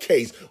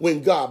showcase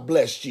when God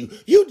bless you.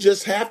 You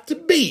just have to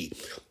be.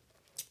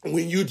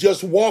 When you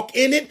just walk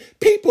in it,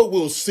 people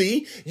will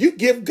see. You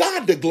give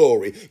God the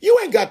glory. You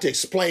ain't got to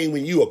explain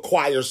when you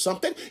acquire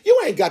something.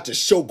 You ain't got to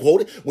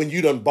showboat it when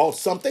you done bought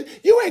something.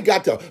 You ain't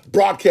got to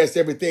broadcast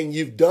everything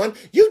you've done.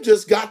 You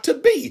just got to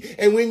be.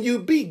 And when you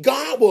be,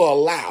 God will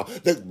allow.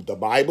 The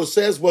Bible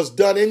says what's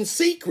done in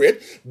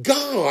secret,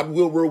 God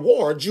will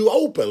reward you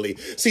openly.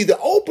 See, the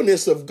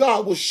openness of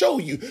God will show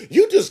you.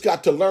 You just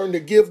got to learn to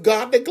give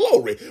God the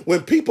glory.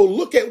 When people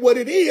look at what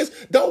it is,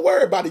 don't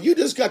worry about it. You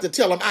just got to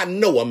tell them, I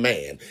know a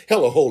man.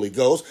 Hello, Holy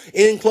Ghost.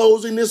 In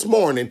closing this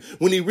morning,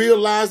 when he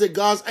realized that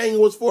God's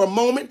anger was for a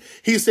moment,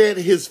 he said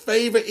his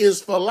favor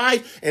is for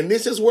life. And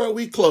this is where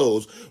we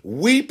close.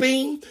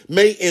 Weeping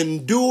may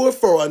endure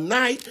for a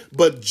night,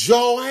 but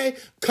joy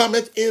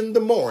cometh in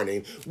the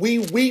morning. We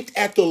weep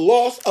at the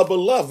loss of a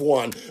loved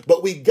one,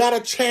 but we got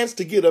a chance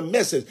to get a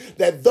message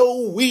that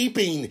though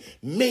weeping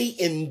may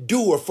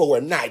endure for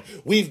a night,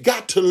 we've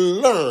got to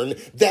learn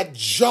that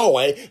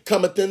joy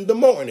cometh in the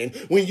morning.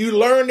 When you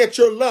learn that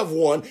your loved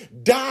one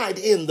died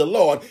in the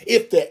Lord,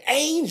 if the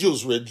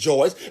angels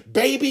rejoice,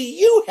 baby,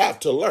 you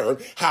have to learn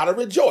how to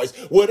rejoice.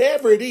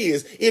 Whatever it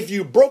is, if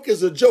you broke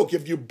as a joke,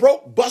 if you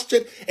broke,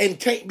 busted, and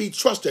can't be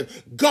trusted,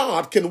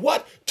 God can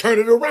what? Turn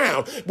it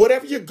around.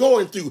 Whatever you're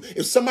going through,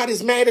 if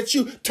somebody's mad at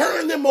you,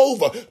 turn them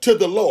over to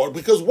the Lord,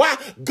 because why?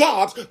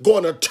 God's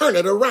going to turn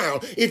it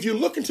around. If you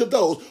look into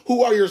those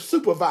who are your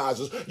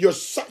supervisors,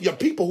 your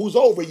people who's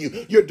over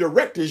you, your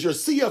directors, your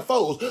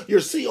CFOs,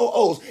 your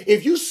COOs,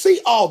 if you see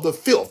all the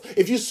filth,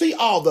 if you see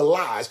all the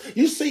lies,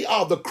 you see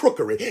all the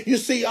crookery, you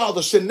see all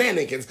the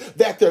shenanigans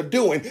that they're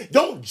doing,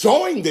 don't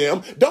join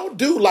them. Don't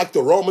do like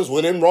the Romans.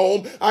 When in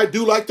Rome, I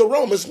do like the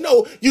Romans.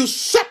 No, you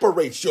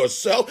separate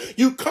yourself.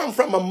 You come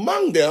from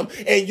among them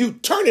and you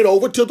turn it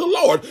over to the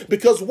Lord,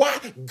 because why?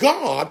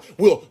 God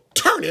will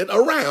turn it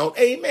around.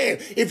 Amen.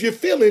 If you're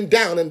feeling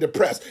down and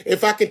depressed,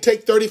 if I can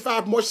take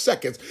 35 more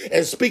seconds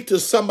and speak to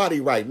somebody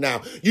right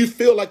now, you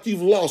feel like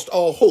you've lost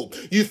all hope.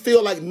 You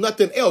feel like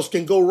nothing else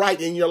can go right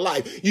in your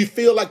life. You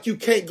feel like you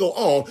can't go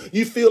on.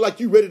 You feel like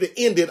you're ready to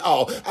end it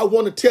all. I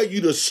want to tell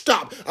you to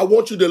stop. I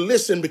want you to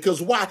listen,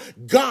 because why?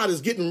 God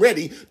is getting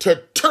ready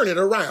to turn it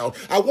around.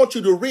 I want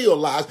you to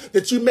realize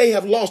that you may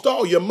have lost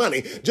all your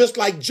money, just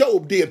like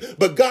Job did,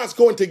 but God's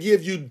going to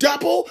give you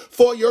double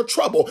for your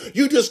trouble.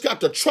 You just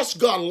got to trust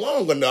God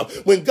long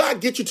enough. When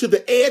God gets you to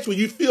the edge, when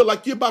you feel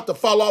like you're about to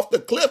fall off the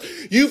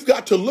cliff, you've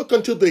got to look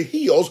unto the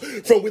hills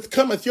from which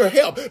cometh your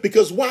help,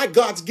 because why?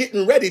 God's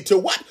getting ready to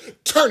what?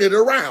 Turn it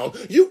around.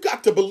 You've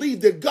got to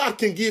believe that God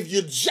can give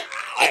you joy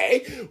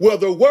where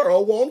the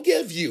world won't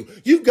give you.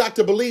 You've got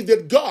to believe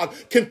that God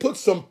can put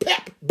some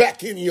pep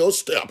back in your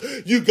step.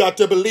 You got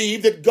to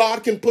believe that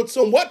God can put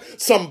some what?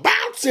 Some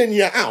bounce in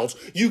your house.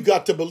 You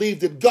got to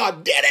believe that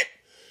God did it.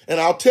 And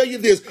I'll tell you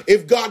this,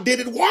 if God did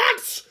it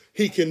once,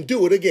 he can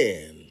do it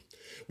again.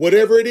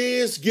 Whatever it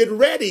is, get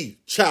ready,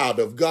 child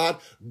of God.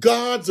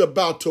 God's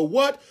about to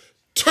what?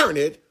 Turn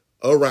it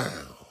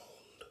around.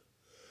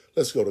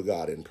 Let's go to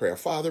God in prayer.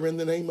 Father, in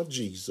the name of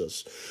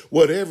Jesus,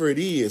 whatever it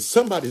is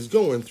somebody's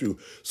going through,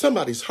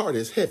 somebody's heart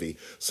is heavy,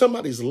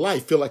 somebody's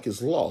life feel like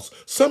it's lost.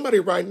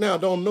 Somebody right now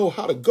don't know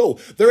how to go.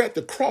 They're at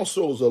the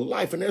crossroads of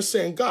life and they're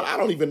saying, God, I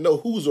don't even know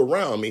who's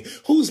around me.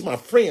 Who's my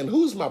friend?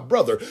 Who's my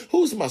brother?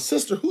 Who's my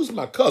sister? Who's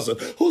my cousin?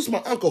 Who's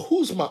my uncle?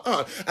 Who's my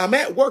aunt? I'm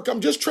at work.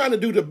 I'm just trying to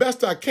do the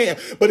best I can,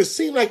 but it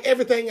seems like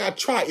everything I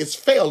try is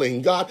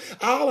failing, God.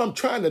 All I'm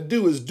trying to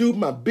do is do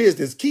my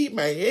business, keep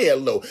my head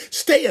low,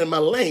 stay in my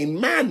lane,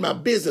 mind my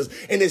business.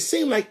 And it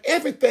seemed like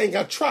everything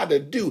I try to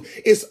do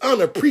is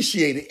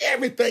unappreciated.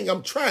 Everything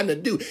I'm trying to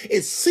do,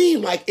 it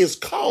seemed like it's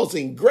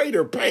causing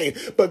greater pain.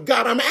 But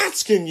God, I'm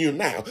asking you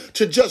now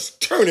to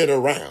just turn it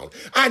around.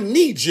 I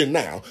need you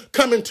now.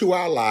 Come into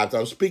our lives.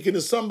 I'm speaking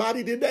to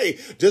somebody today.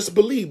 Just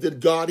believe that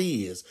God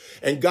is.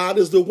 And God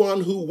is the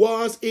one who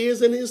was,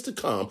 is, and is to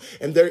come.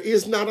 And there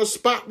is not a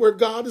spot where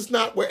God is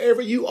not.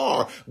 Wherever you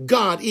are,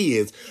 God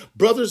is.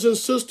 Brothers and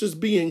sisters,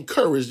 be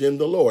encouraged in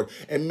the Lord.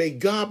 And may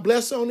God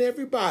bless on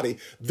everybody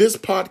this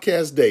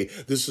podcast day.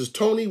 This is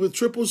Tony with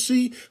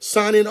CCC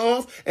signing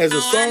off as the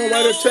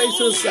songwriter takes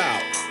us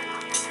out.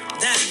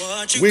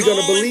 We're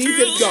going to believe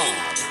that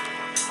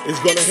God is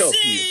going to help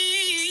you.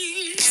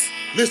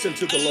 Listen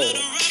to the Lord.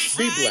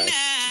 Be blessed.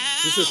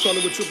 This is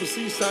Tony with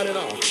CCC signing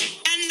off.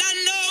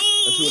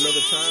 Until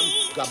another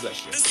time, God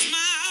bless you.